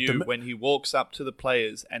against Man U when he walks up to the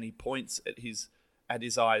players and he points at his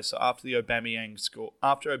eyes. So after Aubameyang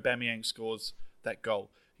scores that goal,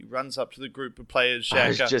 he runs up to the group of players,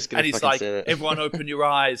 Xhaka, and he's like, everyone open your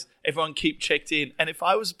eyes. Everyone keep checked in. And if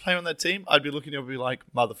I was a player on that team, I'd be looking at him and be like,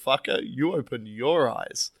 motherfucker, you open your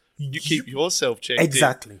eyes. You keep yourself checked in.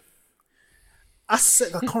 Exactly. I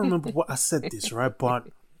can't remember what I said this, right? But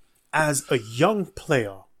as a young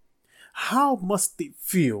player, how must it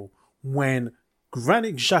feel when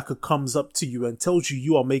Granit Xhaka comes up to you and tells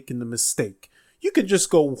you are making a mistake? You can just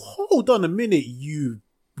go, hold on a minute, you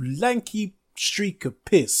lanky streak of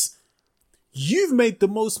piss. You've made the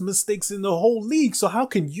most mistakes in the whole league, so how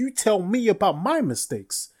can you tell me about my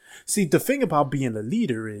mistakes? See, the thing about being a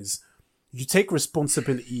leader is you take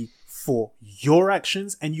responsibility for your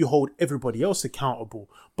actions and you hold everybody else accountable.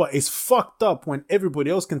 But it's fucked up when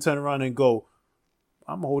everybody else can turn around and go,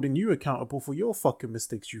 I'm holding you accountable for your fucking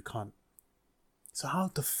mistakes, you can't. So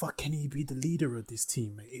how the fuck can he be the leader of this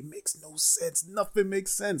team, mate? It makes no sense. Nothing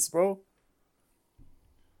makes sense, bro.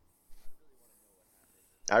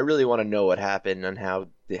 I really want to know what happened and how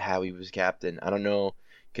he was captain. I don't know,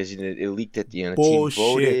 because it leaked at the end. The team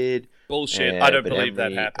voted. Bullshit. I don't believe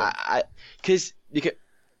that happened.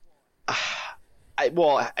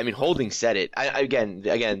 Holding said it. Again,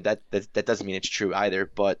 that doesn't mean it's true either.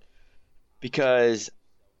 But because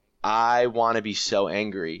I want to be so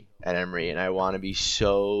angry at Emery and I want to be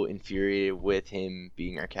so infuriated with him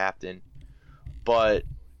being our captain, but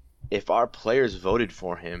if our players voted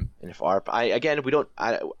for him, and if I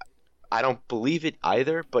don't believe it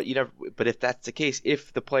either, but but if that's the case,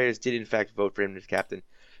 if the players did in fact vote for him as captain,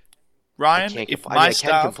 Ryan, if my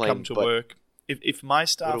staff come to work, if my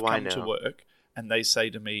staff come to work and they say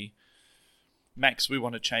to me, Max, we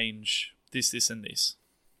want to change this, and this,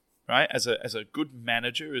 right? As a good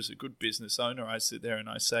manager, as a good business owner, I sit there and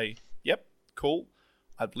I say, yep, cool.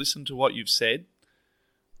 I've listened to what you've said.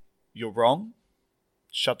 you're wrong.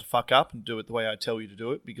 Shut the fuck up and do it the way I tell you to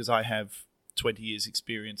do it, because I have 20 years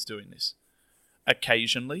experience doing this.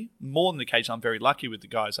 Occasionally, more than occasionally, I'm very lucky with the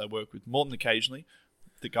guys I work with. More than occasionally,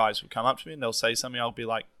 the guys will come up to me and they'll say something. I'll be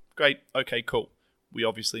like, great, okay, cool. We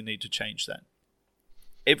obviously need to change that.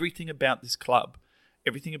 Everything about this club,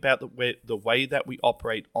 everything about the way that we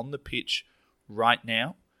operate on the pitch right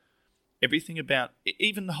now, everything about,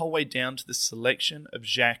 even the whole way down to the selection of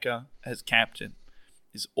Xhaka as captain,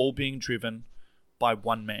 is all being driven by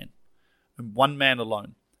one man, and one man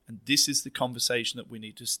alone. And this is the conversation that we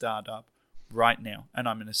need to start up right now. And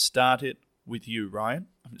I'm going to start it with you, Ryan.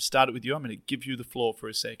 I'm going to start it with you. I'm going to give you the floor for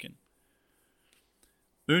a second.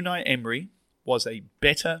 Unai Emery was a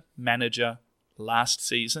better manager last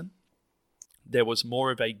season. There was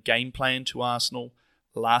more of a game plan to Arsenal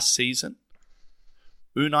last season.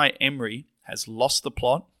 Unai Emery has lost the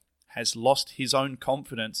plot, has lost his own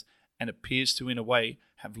confidence, and appears to, in a way,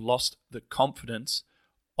 have lost the confidence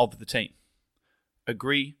of the team.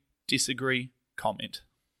 Agree, disagree, comment.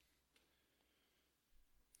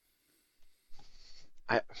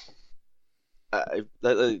 I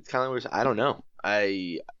don't know.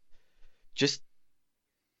 I just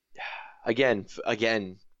again,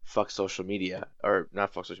 fuck social media, or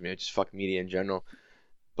not fuck social media, just fuck media in general.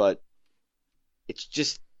 But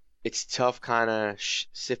it's tough kind of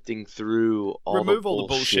sifting through all Remove the all the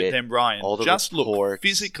bullshit then, Ryan. all the Just reports, look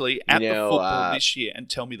physically at the football this year and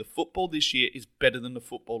tell me the football this year is better than the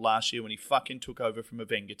football last year when he fucking took over from a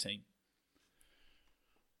Wenger team.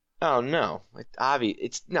 Oh no! Obviously,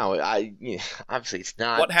 it's not.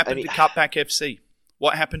 What happened to Cutback FC?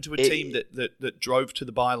 What happened to a team that drove to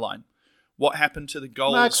the byline? What happened to the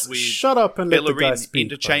goals Max, with shut up and let the guy Bellerin speak,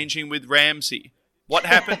 interchanging with Ramsey? What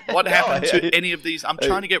happened? What happened to any of these? I'm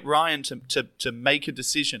trying to get Ryan to make a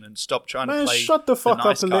decision and stop trying to play. Shut the fuck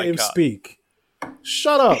nice up and guy let him card. speak.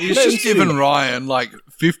 Shut up. He's let him just given speak. Ryan like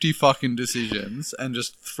 50 fucking decisions and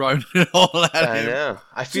just thrown it all at I him. know.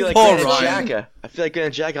 I feel like Poor getting Ryan. Xhaka. I feel like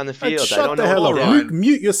getting Xhaka on the And field. I shut don't the know hell what up. to Ryan. do.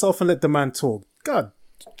 Mute yourself and let the man talk. God,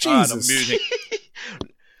 Alright, I'm Jesus. muting.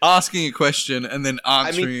 Asking a question and then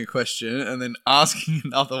answering a question and then asking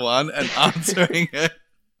another one and answering it.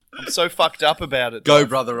 I'm so fucked up about it. Go, though.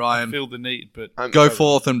 brother I Ryan. feel the need, but Go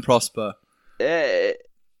forth and prosper. To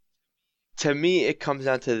me, it comes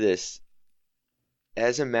down to this.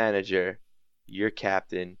 As a manager, your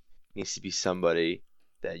captain needs to be somebody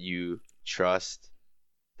that you trust,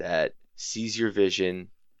 that sees your vision,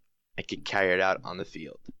 and can carry it out on the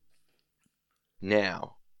field.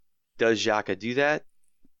 Now, does Xhaka do that?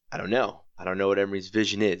 I don't know. I don't know what Emery's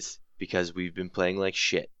vision is because we've been playing like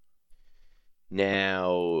shit.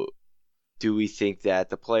 Now, do we think that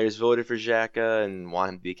the players voted for Xhaka and want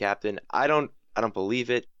him to be captain? I don't believe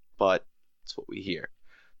it, but it's what we hear.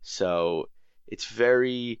 So it's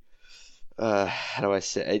very, how do I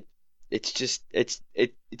say it?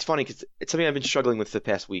 It's funny because it's something I've been struggling with the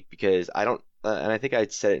past week because I don't, and I think I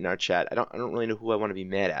said it in our chat. I don't really know who I want to be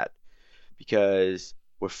mad at because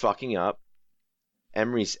we're fucking up.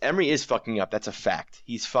 Emery is fucking up. That's a fact.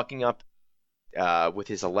 He's fucking up with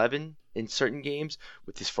his 11 in certain games,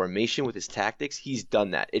 with his formation, with his tactics. He's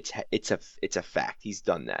done that. It's a fact. He's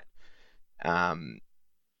done that. And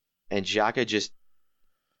Xhaka just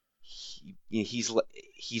he's led.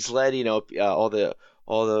 All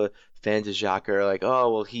the fans of Xhaka are like,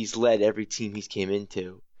 oh well, he's led every team he's came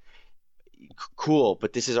into. Cool,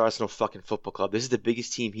 but this is Arsenal fucking Football Club. This is the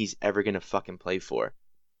biggest team he's ever gonna fucking play for,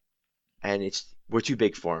 and we're too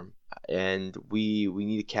big for him. And we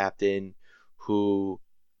need a captain who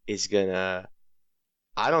is gonna.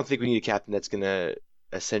 I don't think we need a captain that's gonna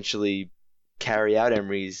essentially carry out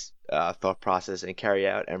Emery's thought process and carry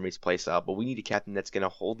out Emery's play style. But we need a captain that's gonna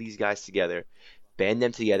hold these guys together, band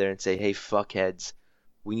them together, and say, "Hey, fuckheads,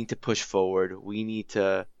 we need to push forward. We need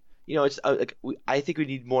to." I think we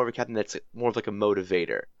need more of a captain that's more of like a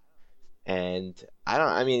motivator. And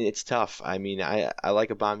it's tough. I like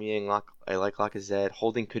Aubameyang, I like Lacazette.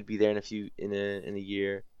 Holding could be there in a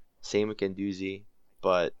year. Same with Guendouzi.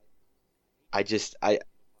 But I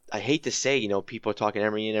hate to say, people are talking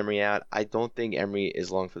Emery in, Emery out. I don't think Emery is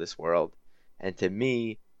long for this world. And to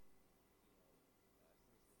me,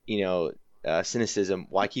 cynicism,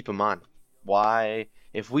 why keep him on? Why,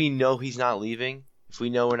 if we know he's not leaving, if we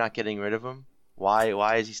know we're not getting rid of him,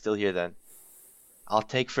 why is he still here then? I'll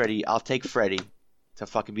take Freddie to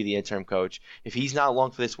fucking be the interim coach. If he's not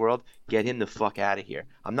long for this world, get him the fuck out of here.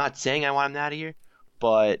 I'm not saying I want him out of here,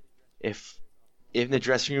 but if in the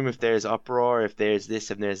dressing room, if there's uproar, if there's this,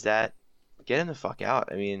 if there's that, get him the fuck out.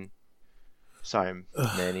 Sorry,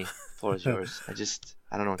 Manny. The floor is yours. I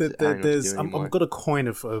don't know what to do I'm anymore. gonna coin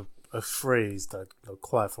a a phrase that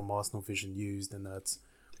Clive from Arsenal Vision used, and that's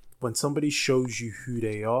when somebody shows you who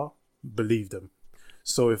they are, believe them.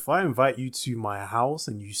 So if I invite you to my house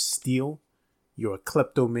and you steal, you're a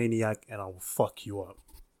kleptomaniac and I will fuck you up.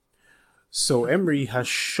 So Emery has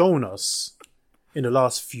shown us in the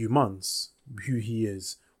last few months who he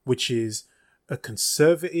is, which is a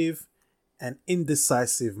conservative and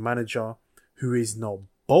indecisive manager who is not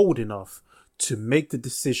bold enough to make the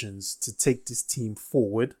decisions to take this team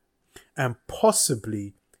forward. And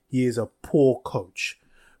possibly he is a poor coach,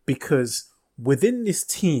 because within this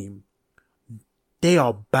team, they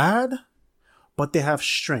are bad, but they have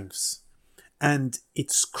strengths. And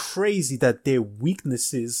it's crazy that their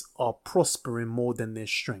weaknesses are prospering more than their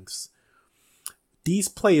strengths. These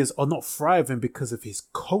players are not thriving because of his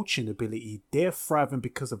coaching ability. They're thriving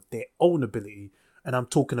because of their own ability. And I'm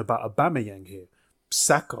talking about Aubameyang here.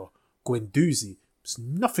 Saka, Guendouzi. It's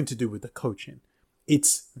nothing to do with the coaching.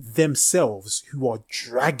 It's themselves who are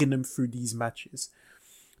dragging them through these matches.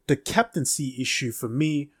 The captaincy issue for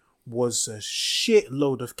me was a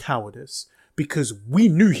shitload of cowardice, because we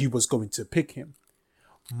knew he was going to pick him.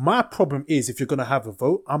 My problem is, if you're going to have a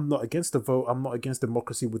vote, I'm not against the vote. I'm not against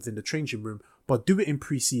democracy within the changing room, but do it in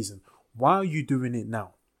pre-season. Why are you doing it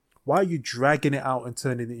now? Why are you dragging it out and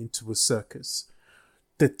turning it into a circus?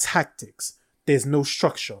 The tactics, there's no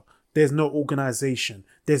structure. There's no organization.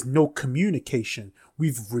 There's no communication.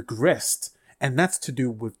 We've regressed, and that's to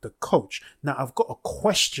do with the coach. Now, I've got a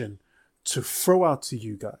question to throw out to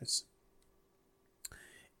you guys.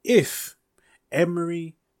 If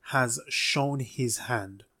Emery has shown his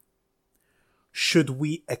hand, should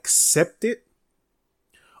we accept it,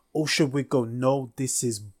 or should we go, no, this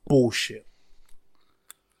is bullshit?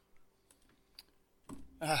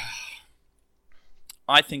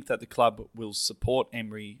 I think that the club will support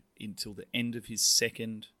Emery until the end of his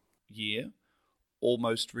second year,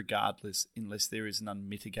 almost regardless, unless there is an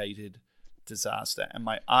unmitigated disaster. And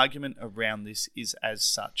my argument around this is as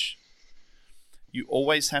such. You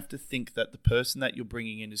always have to think that the person that you're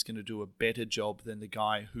bringing in is going to do a better job than the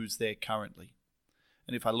guy who's there currently.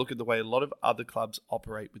 And if I look at the way a lot of other clubs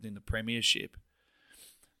operate within the Premiership,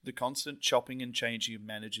 the constant chopping and changing of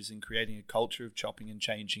managers and creating a culture of chopping and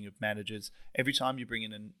changing of managers, every time you bring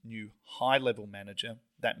in a new high-level manager,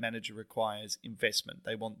 that manager requires investment.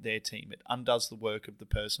 They want their team. It undoes the work of the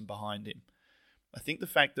person behind him. I think the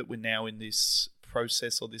fact that we're now in this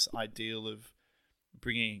process or this ideal of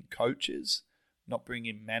bringing in coaches, not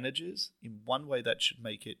bringing in managers, in one way that should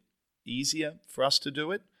make it easier for us to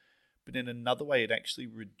do it, but in another way it actually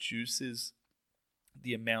reduces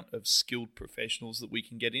the amount of skilled professionals that we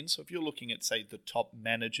can get in. So if you're looking at, say, the top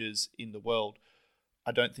managers in the world,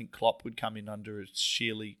 I don't think Klopp would come in under a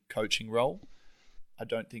sheerly coaching role. I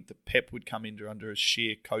don't think that Pep would come in under a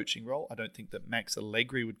sheer coaching role. I don't think that Max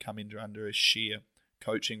Allegri would come in under a sheer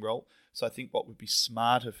coaching role. So I think what would be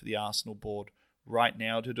smarter for the Arsenal board right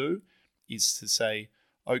now to do is to say,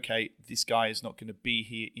 okay, this guy is not going to be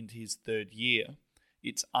here into his third year.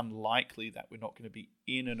 It's unlikely that we're not going to be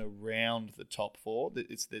in and around the top four.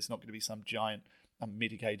 There's not going to be some giant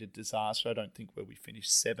unmitigated disaster. I don't think where we finish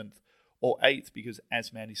 7th or 8th, because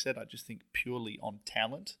as Manny said, I just think purely on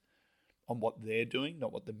talent, on what they're doing,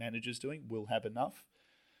 not what the manager's doing, we'll have enough.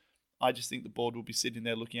 I just think the board will be sitting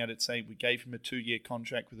there looking at it saying, we gave him a 2-year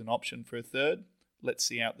contract with an option for a third. Let's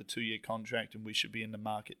see out the 2-year contract, and we should be in the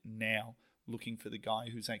market now looking for the guy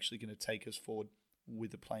who's actually going to take us forward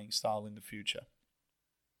with a playing style in the future.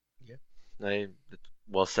 Yeah,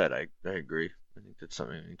 well said. I agree. I think that's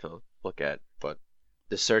something we need to look at. But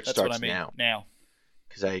the search starts now.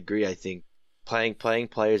 Because I agree. I think playing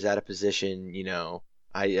players out of position. You know,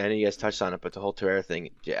 I know you guys touched on it, but the whole Torreira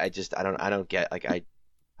thing, I don't get. Like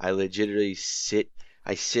I legitimately sit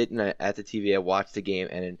and at the TV, I watch the game,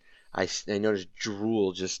 and I notice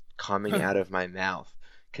drool just coming out of my mouth,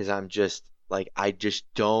 because I'm just like, I just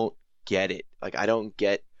don't get it. Like, I don't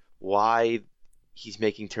get why he's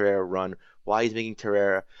making Torreira run, why he's making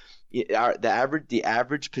Torreira. The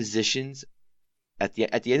average positions at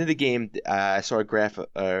the end of the game. I saw a graph,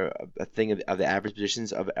 a thing of the average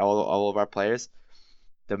positions of all of our players.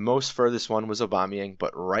 The most furthest one was Aubameyang,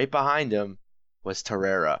 but right behind him was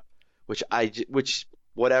Torreira, which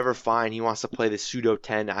whatever, fine. He wants to play the pseudo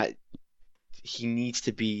 10. He needs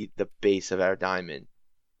to be the base of our diamond.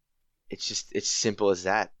 It's simple as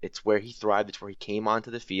that. It's where he thrived. It's where he came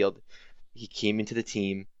onto the field. He came into the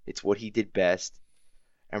team. It's what he did best.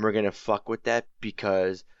 And we're going to fuck with that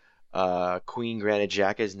because Queen Granit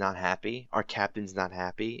Xhaka is not happy. Our captain's not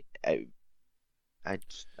happy. I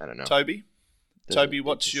don't know. Toby,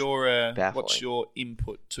 what's your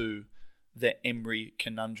input to the Emery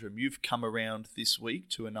conundrum. You've come around this week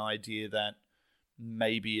to an idea that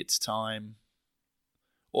maybe it's time,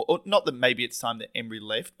 or not that maybe it's time that Emery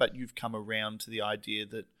left, but you've come around to the idea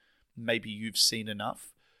that maybe you've seen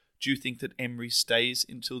enough. Do you think that Emery stays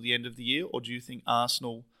until the end of the year, or do you think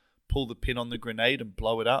Arsenal pull the pin on the grenade and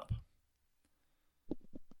blow it up?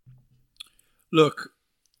 Look,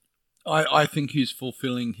 I think he's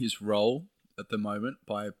fulfilling his role at the moment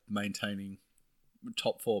by maintaining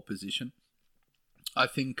top 4 position. I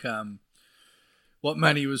think what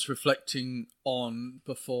Manny was reflecting on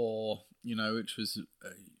before, which was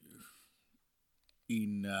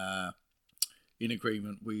in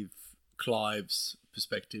agreement with Clive's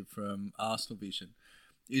perspective from Arsenal vision,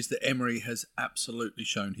 is that Emery has absolutely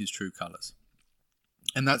shown his true colours.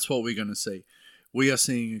 And that's what we're going to see. We are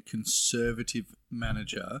seeing a conservative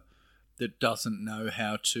manager that doesn't know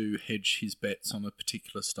how to hedge his bets on a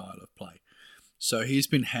particular style of play. So he's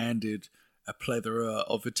been handed a plethora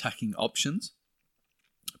of attacking options,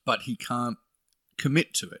 but he can't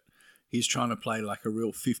commit to it. He's trying to play like a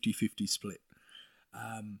real 50-50 split.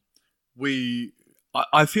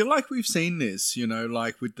 I feel like we've seen this,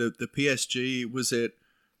 like with the PSG. Was it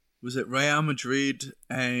Real Madrid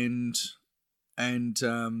and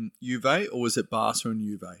Juve, or was it Barca and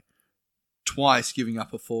Juve? Twice giving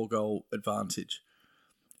up a 4-goal advantage.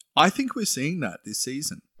 I think we're seeing that this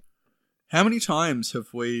season. How many times have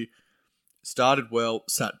we started well,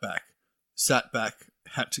 sat back,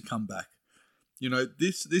 had to come back?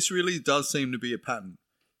 This really does seem to be a pattern.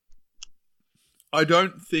 I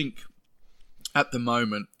don't think at the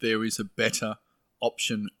moment there is a better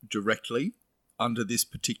option directly under this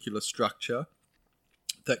particular structure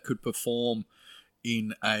that could perform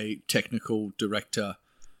in a technical director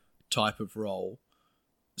type of role.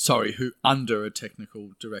 Who under a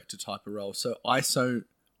technical director type of role. So I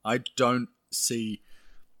don't see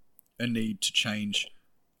a need to change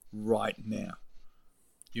right now.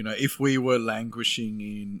 If we were languishing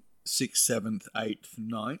in 6th, 7th, 8th,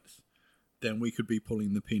 9th, then we could be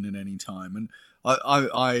pulling the pin at any time. And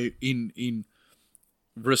I in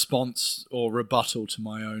response or rebuttal to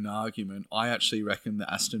my own argument, I actually reckon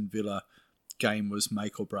the Aston Villa game was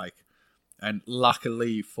make or break. And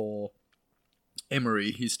luckily for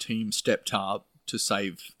Emery, his team stepped up to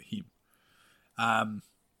save him.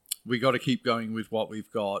 We got to keep going with what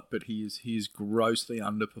we've got, but he is grossly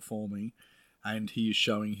underperforming, and he is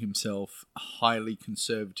showing himself a highly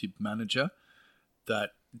conservative manager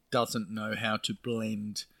that doesn't know how to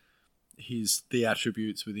blend the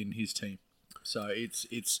attributes within his team. So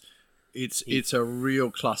it's a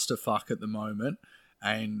real clusterfuck at the moment,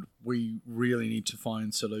 and we really need to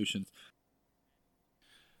find solutions.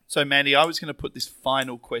 So, Mandy, I was going to put this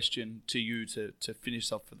final question to you to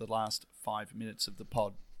finish off for the last 5 minutes of the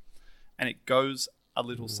pod. And it goes a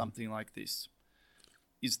little something like this.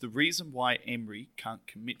 Is the reason why Emery can't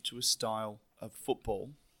commit to a style of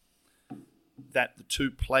football that the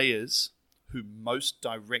two players who most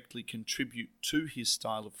directly contribute to his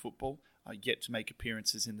style of football are yet to make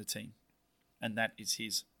appearances in the team? And that is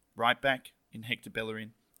his right back in Hector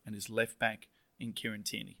Bellerin and his left back in Kieran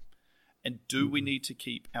Tierney. And do we need to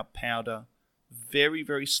keep our powder very,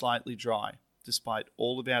 very slightly dry, despite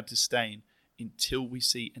all of our disdain, until we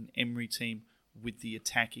see an Emery team with the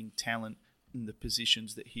attacking talent in the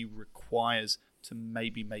positions that he requires to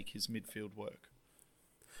maybe make his midfield work?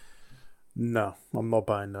 No, I'm not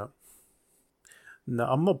buying that. No,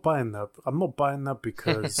 I'm not buying that. I'm not buying that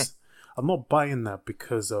because I'm not buying that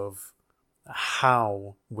because of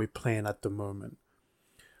how we're playing at the moment.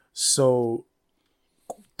 So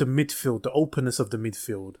the midfield, the openness of the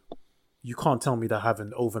midfield, you can't tell me that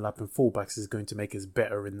having overlapping fullbacks is going to make us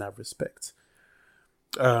better in that respect.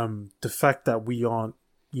 The fact that we aren't,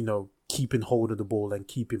 keeping hold of the ball and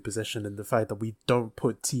keeping possession, and the fact that we don't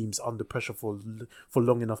put teams under pressure for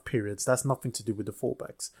long enough periods, that's nothing to do with the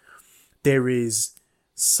fullbacks. There is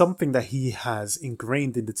something that he has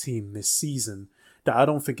ingrained in the team this season that I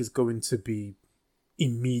don't think is going to be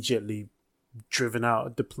immediately driven out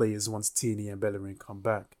of the players once Tierney and Bellerin come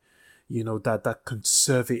back. That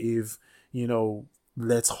conservative,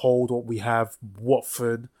 let's hold what we have.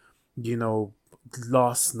 Watford,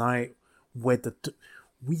 last night where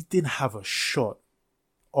we didn't have a shot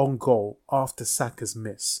on goal after Saka's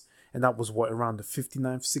miss. And that was around the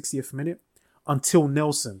 59th, 60th minute? Until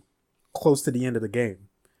Nelson, close to the end of the game.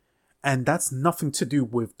 And that's nothing to do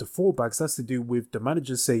with the fullbacks. That's to do with the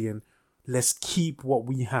manager saying, let's keep what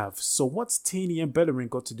we have. So what's Tierney and Bellerin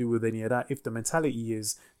got to do with any of that if the mentality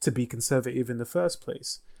is to be conservative in the first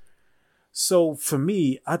place? So for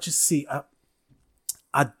me, I just see...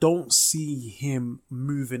 I don't see him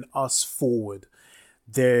moving us forward.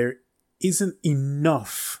 There isn't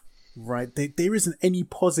enough, right? There isn't any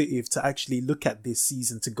positive to actually look at this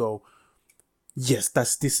season to go, yes,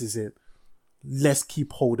 this is it. Let's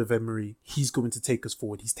keep hold of Emery. He's going to take us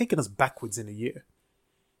forward. He's taken us backwards in a year.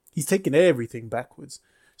 He's taken everything backwards.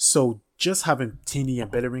 So just having Tini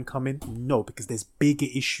and Bellerin come in, no, because there's bigger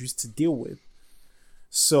issues to deal with.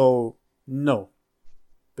 So no,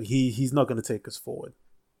 but he's not going to take us forward.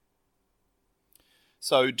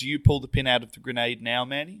 So do you pull the pin out of the grenade now,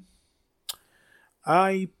 Manny?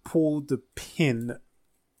 I pulled the pin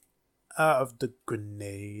out of the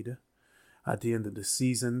grenade at the end of the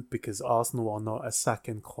season because Arsenal are not a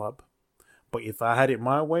sacking club. But if I had it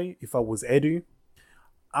my way, if I was Edu,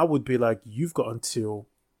 I would be like, you've got until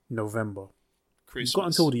November. Christmas. You've got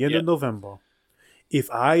until the end of November. If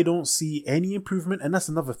I don't see any improvement, and that's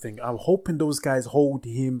another thing, I'm hoping those guys hold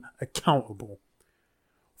him accountable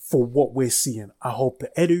for what we're seeing. I hope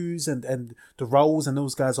the Edus and the Raúls and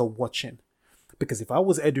those guys are watching. Because if I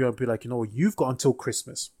was Edu, I'd be like, you've got until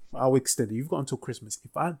Christmas. I'll extend it. You've got until Christmas.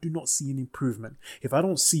 If I do not see an improvement, if I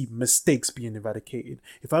don't see mistakes being eradicated,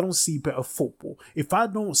 if I don't see better football, if I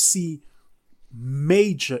don't see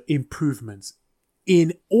major improvements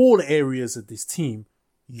in all areas of this team,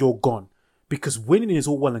 you're gone. Because winning is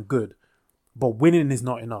all well and good, but winning is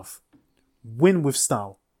not enough. Win with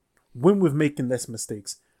style. Win with making less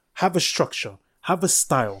mistakes. Have a structure. Have a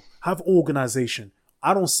style. Have organization.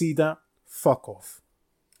 I don't see that. Fuck off.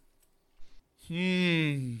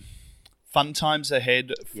 Fun times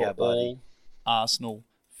ahead for all Arsenal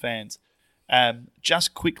fans.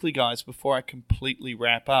 Just quickly, guys, before I completely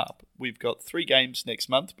wrap up, we've got 3 games next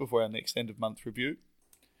month before our next end of month review.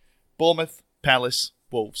 Bournemouth, Palace,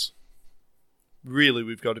 Wolves. Really,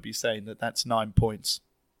 we've got to be saying that that's 9 points.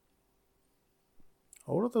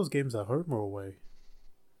 All of those games are home or away?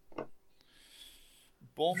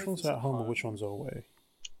 Bournemouth Which ones is are at home and which ones are away?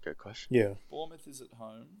 Good question. Yeah. Bournemouth is at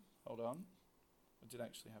home. Hold on. I did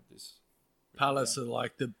actually have this. Palace are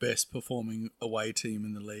like the best performing away team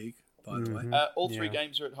in the league, by the way. All 3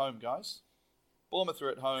 games are at home, guys. Bournemouth are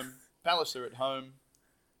at home. Palace are at home.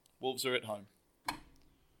 Wolves are at home.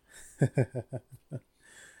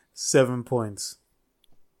 7 points.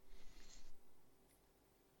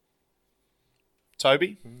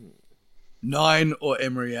 Toby? 9 or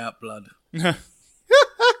Emery out blood.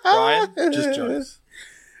 Ryan? Just jokes.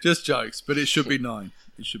 Just jokes, but it should be 9.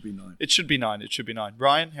 It should be 9. It should be 9. It should be 9.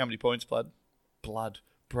 Ryan, how many points, blood? Bruv.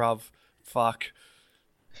 Fuck.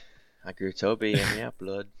 I agree with Toby. Yeah,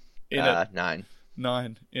 blood. In it. 9.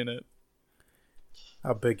 9 in it.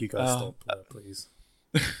 I beg you guys stop, please.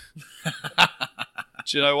 Do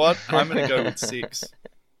you know what? I'm going to go with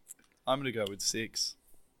 6.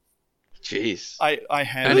 Jeez. I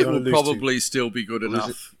have... And it gonna will lose probably still be good Lose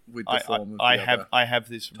enough with the form of the I other have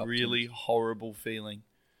this top really teams. horrible feeling.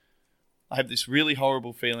 I have this really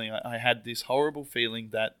horrible feeling. I had this horrible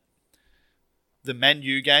feeling that the Man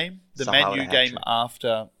U game, Somehow a hat-trick.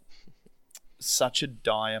 after such a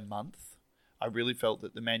dire month, I really felt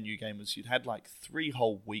that the Man U game was, you'd had like 3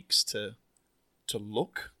 whole weeks to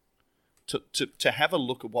look, to have a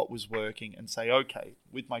look at what was working and say, okay,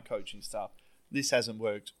 with my coaching staff, this hasn't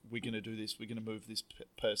worked. We're going to do this. We're going to move this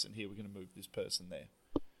person here. We're going to move this person there.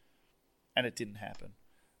 And it didn't happen.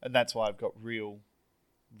 And that's why I've got real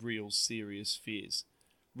serious fears.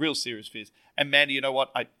 Real serious fears. And Mandy, you know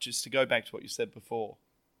what? Just to go back to what you said before,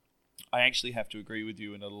 I actually have to agree with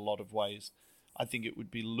you in a lot of ways. I think it would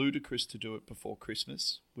be ludicrous to do it before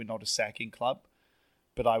Christmas. We're not a sacking club.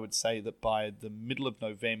 But I would say that by the middle of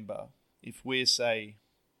November, if we're, say,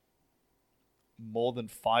 more than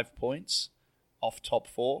 5 points off top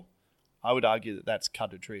 4, I would argue that that's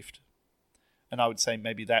cut adrift. And I would say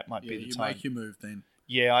maybe that might be the time. You make your move then.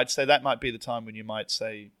 Yeah, I'd say that might be the time when you might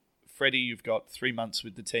say, Freddie, you've got 3 months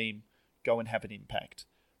with the team, go and have an impact.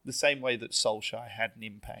 The same way that Solskjaer had an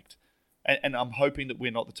impact. And I'm hoping that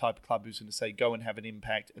we're not the type of club who's going to say, go and have an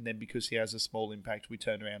impact, and then because he has a small impact, we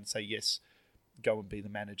turn around and say, yes, go and be the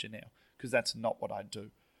manager now. Because that's not what I'd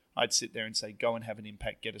do. I'd sit there and say, go and have an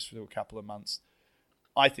impact, get us through a couple of months.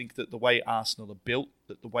 I think that the way Arsenal are built,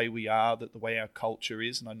 that the way we are, that the way our culture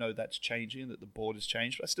is, and I know that's changing, that the board has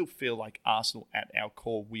changed, but I still feel like Arsenal at our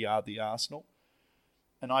core, we are the Arsenal.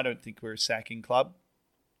 And I don't think we're a sacking club.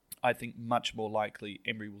 I think much more likely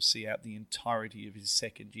Emery will see out the entirety of his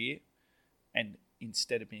second year and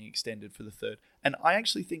instead of being extended for the third. And I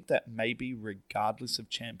actually think that may be regardless of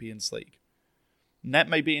Champions League. And that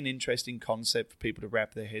may be an interesting concept for people to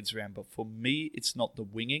wrap their heads around. But for me, it's not the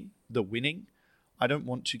winning. I don't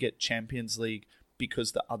want to get Champions League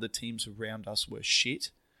because the other teams around us were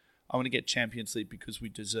shit. I want to get Champions League because we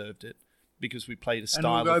deserved it. because we played a And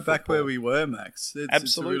style we'll go of back football. where we were, Max. Absolutely.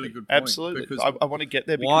 It's a really good point. Absolutely. Because I want to get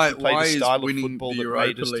there because why- we played why a is style of winning football the that Europa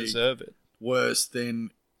made us League deserve it. worse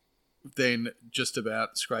than just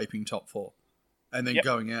about scraping top 4 and then Yep.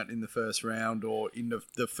 going out in the first round or in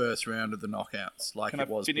the first round of the knockouts like Can I it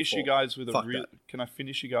was finish before. you guys with Fuck that. Can I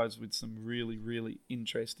finish you guys with some really, really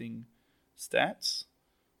interesting stats?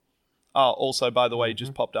 Oh, also, by the way,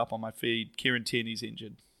 just popped up on my feed. Kieran Tierney's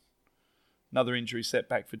injured. Another injury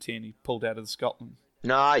setback for Tierney. Pulled out of Scotland.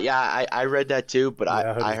 No, yeah, I read that too, but Yeah, I I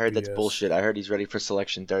heard heard it's that's BS. bullshit. I heard he's ready for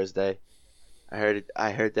selection Thursday. I read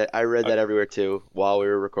that everywhere too while we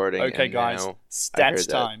were recording. Okay, and guys, now I heard stats that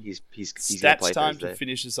time. He's gonna Stats play time Thursday. to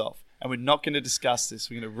finish us off. And we're not going to discuss this.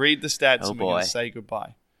 We're going to read the stats Oh, and we're going boy. to say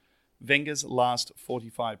goodbye. Wenger's last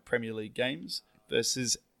 45 Premier League games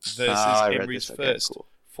versus I read Emery's this. Okay, first cool.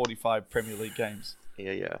 45 Premier League games.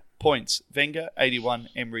 Yeah. Points, Wenger 81,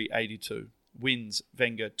 Emery 82. Wins,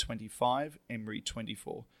 Wenger 25, Emery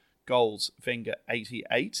 24. Goals, Wenger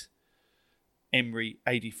 88, Emery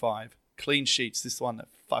 85. Clean sheets, this one that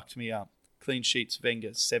fucked me up. Clean sheets,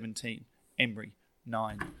 Wenger 17, Emery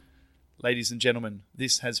 9. Ladies and gentlemen,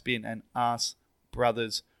 this has been an Arse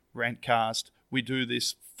Brothers Rantcast. We do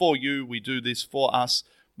this for you. We do this for us.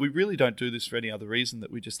 We really don't do this for any other reason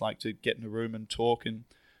that we just like to get in a room and talk and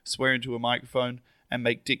swear into a microphone and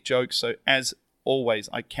make dick jokes. So as always,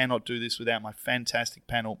 I cannot do this without my fantastic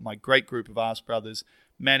panel, my great group of Arse Brothers,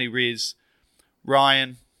 Manny Riz,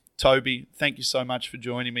 Ryan, Toby. Thank you so much for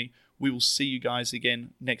joining me. We will see you guys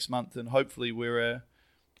again next month, and hopefully we're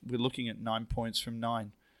looking at 9 points from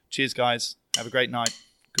 9. Cheers, guys. Have a great night.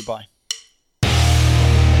 Goodbye.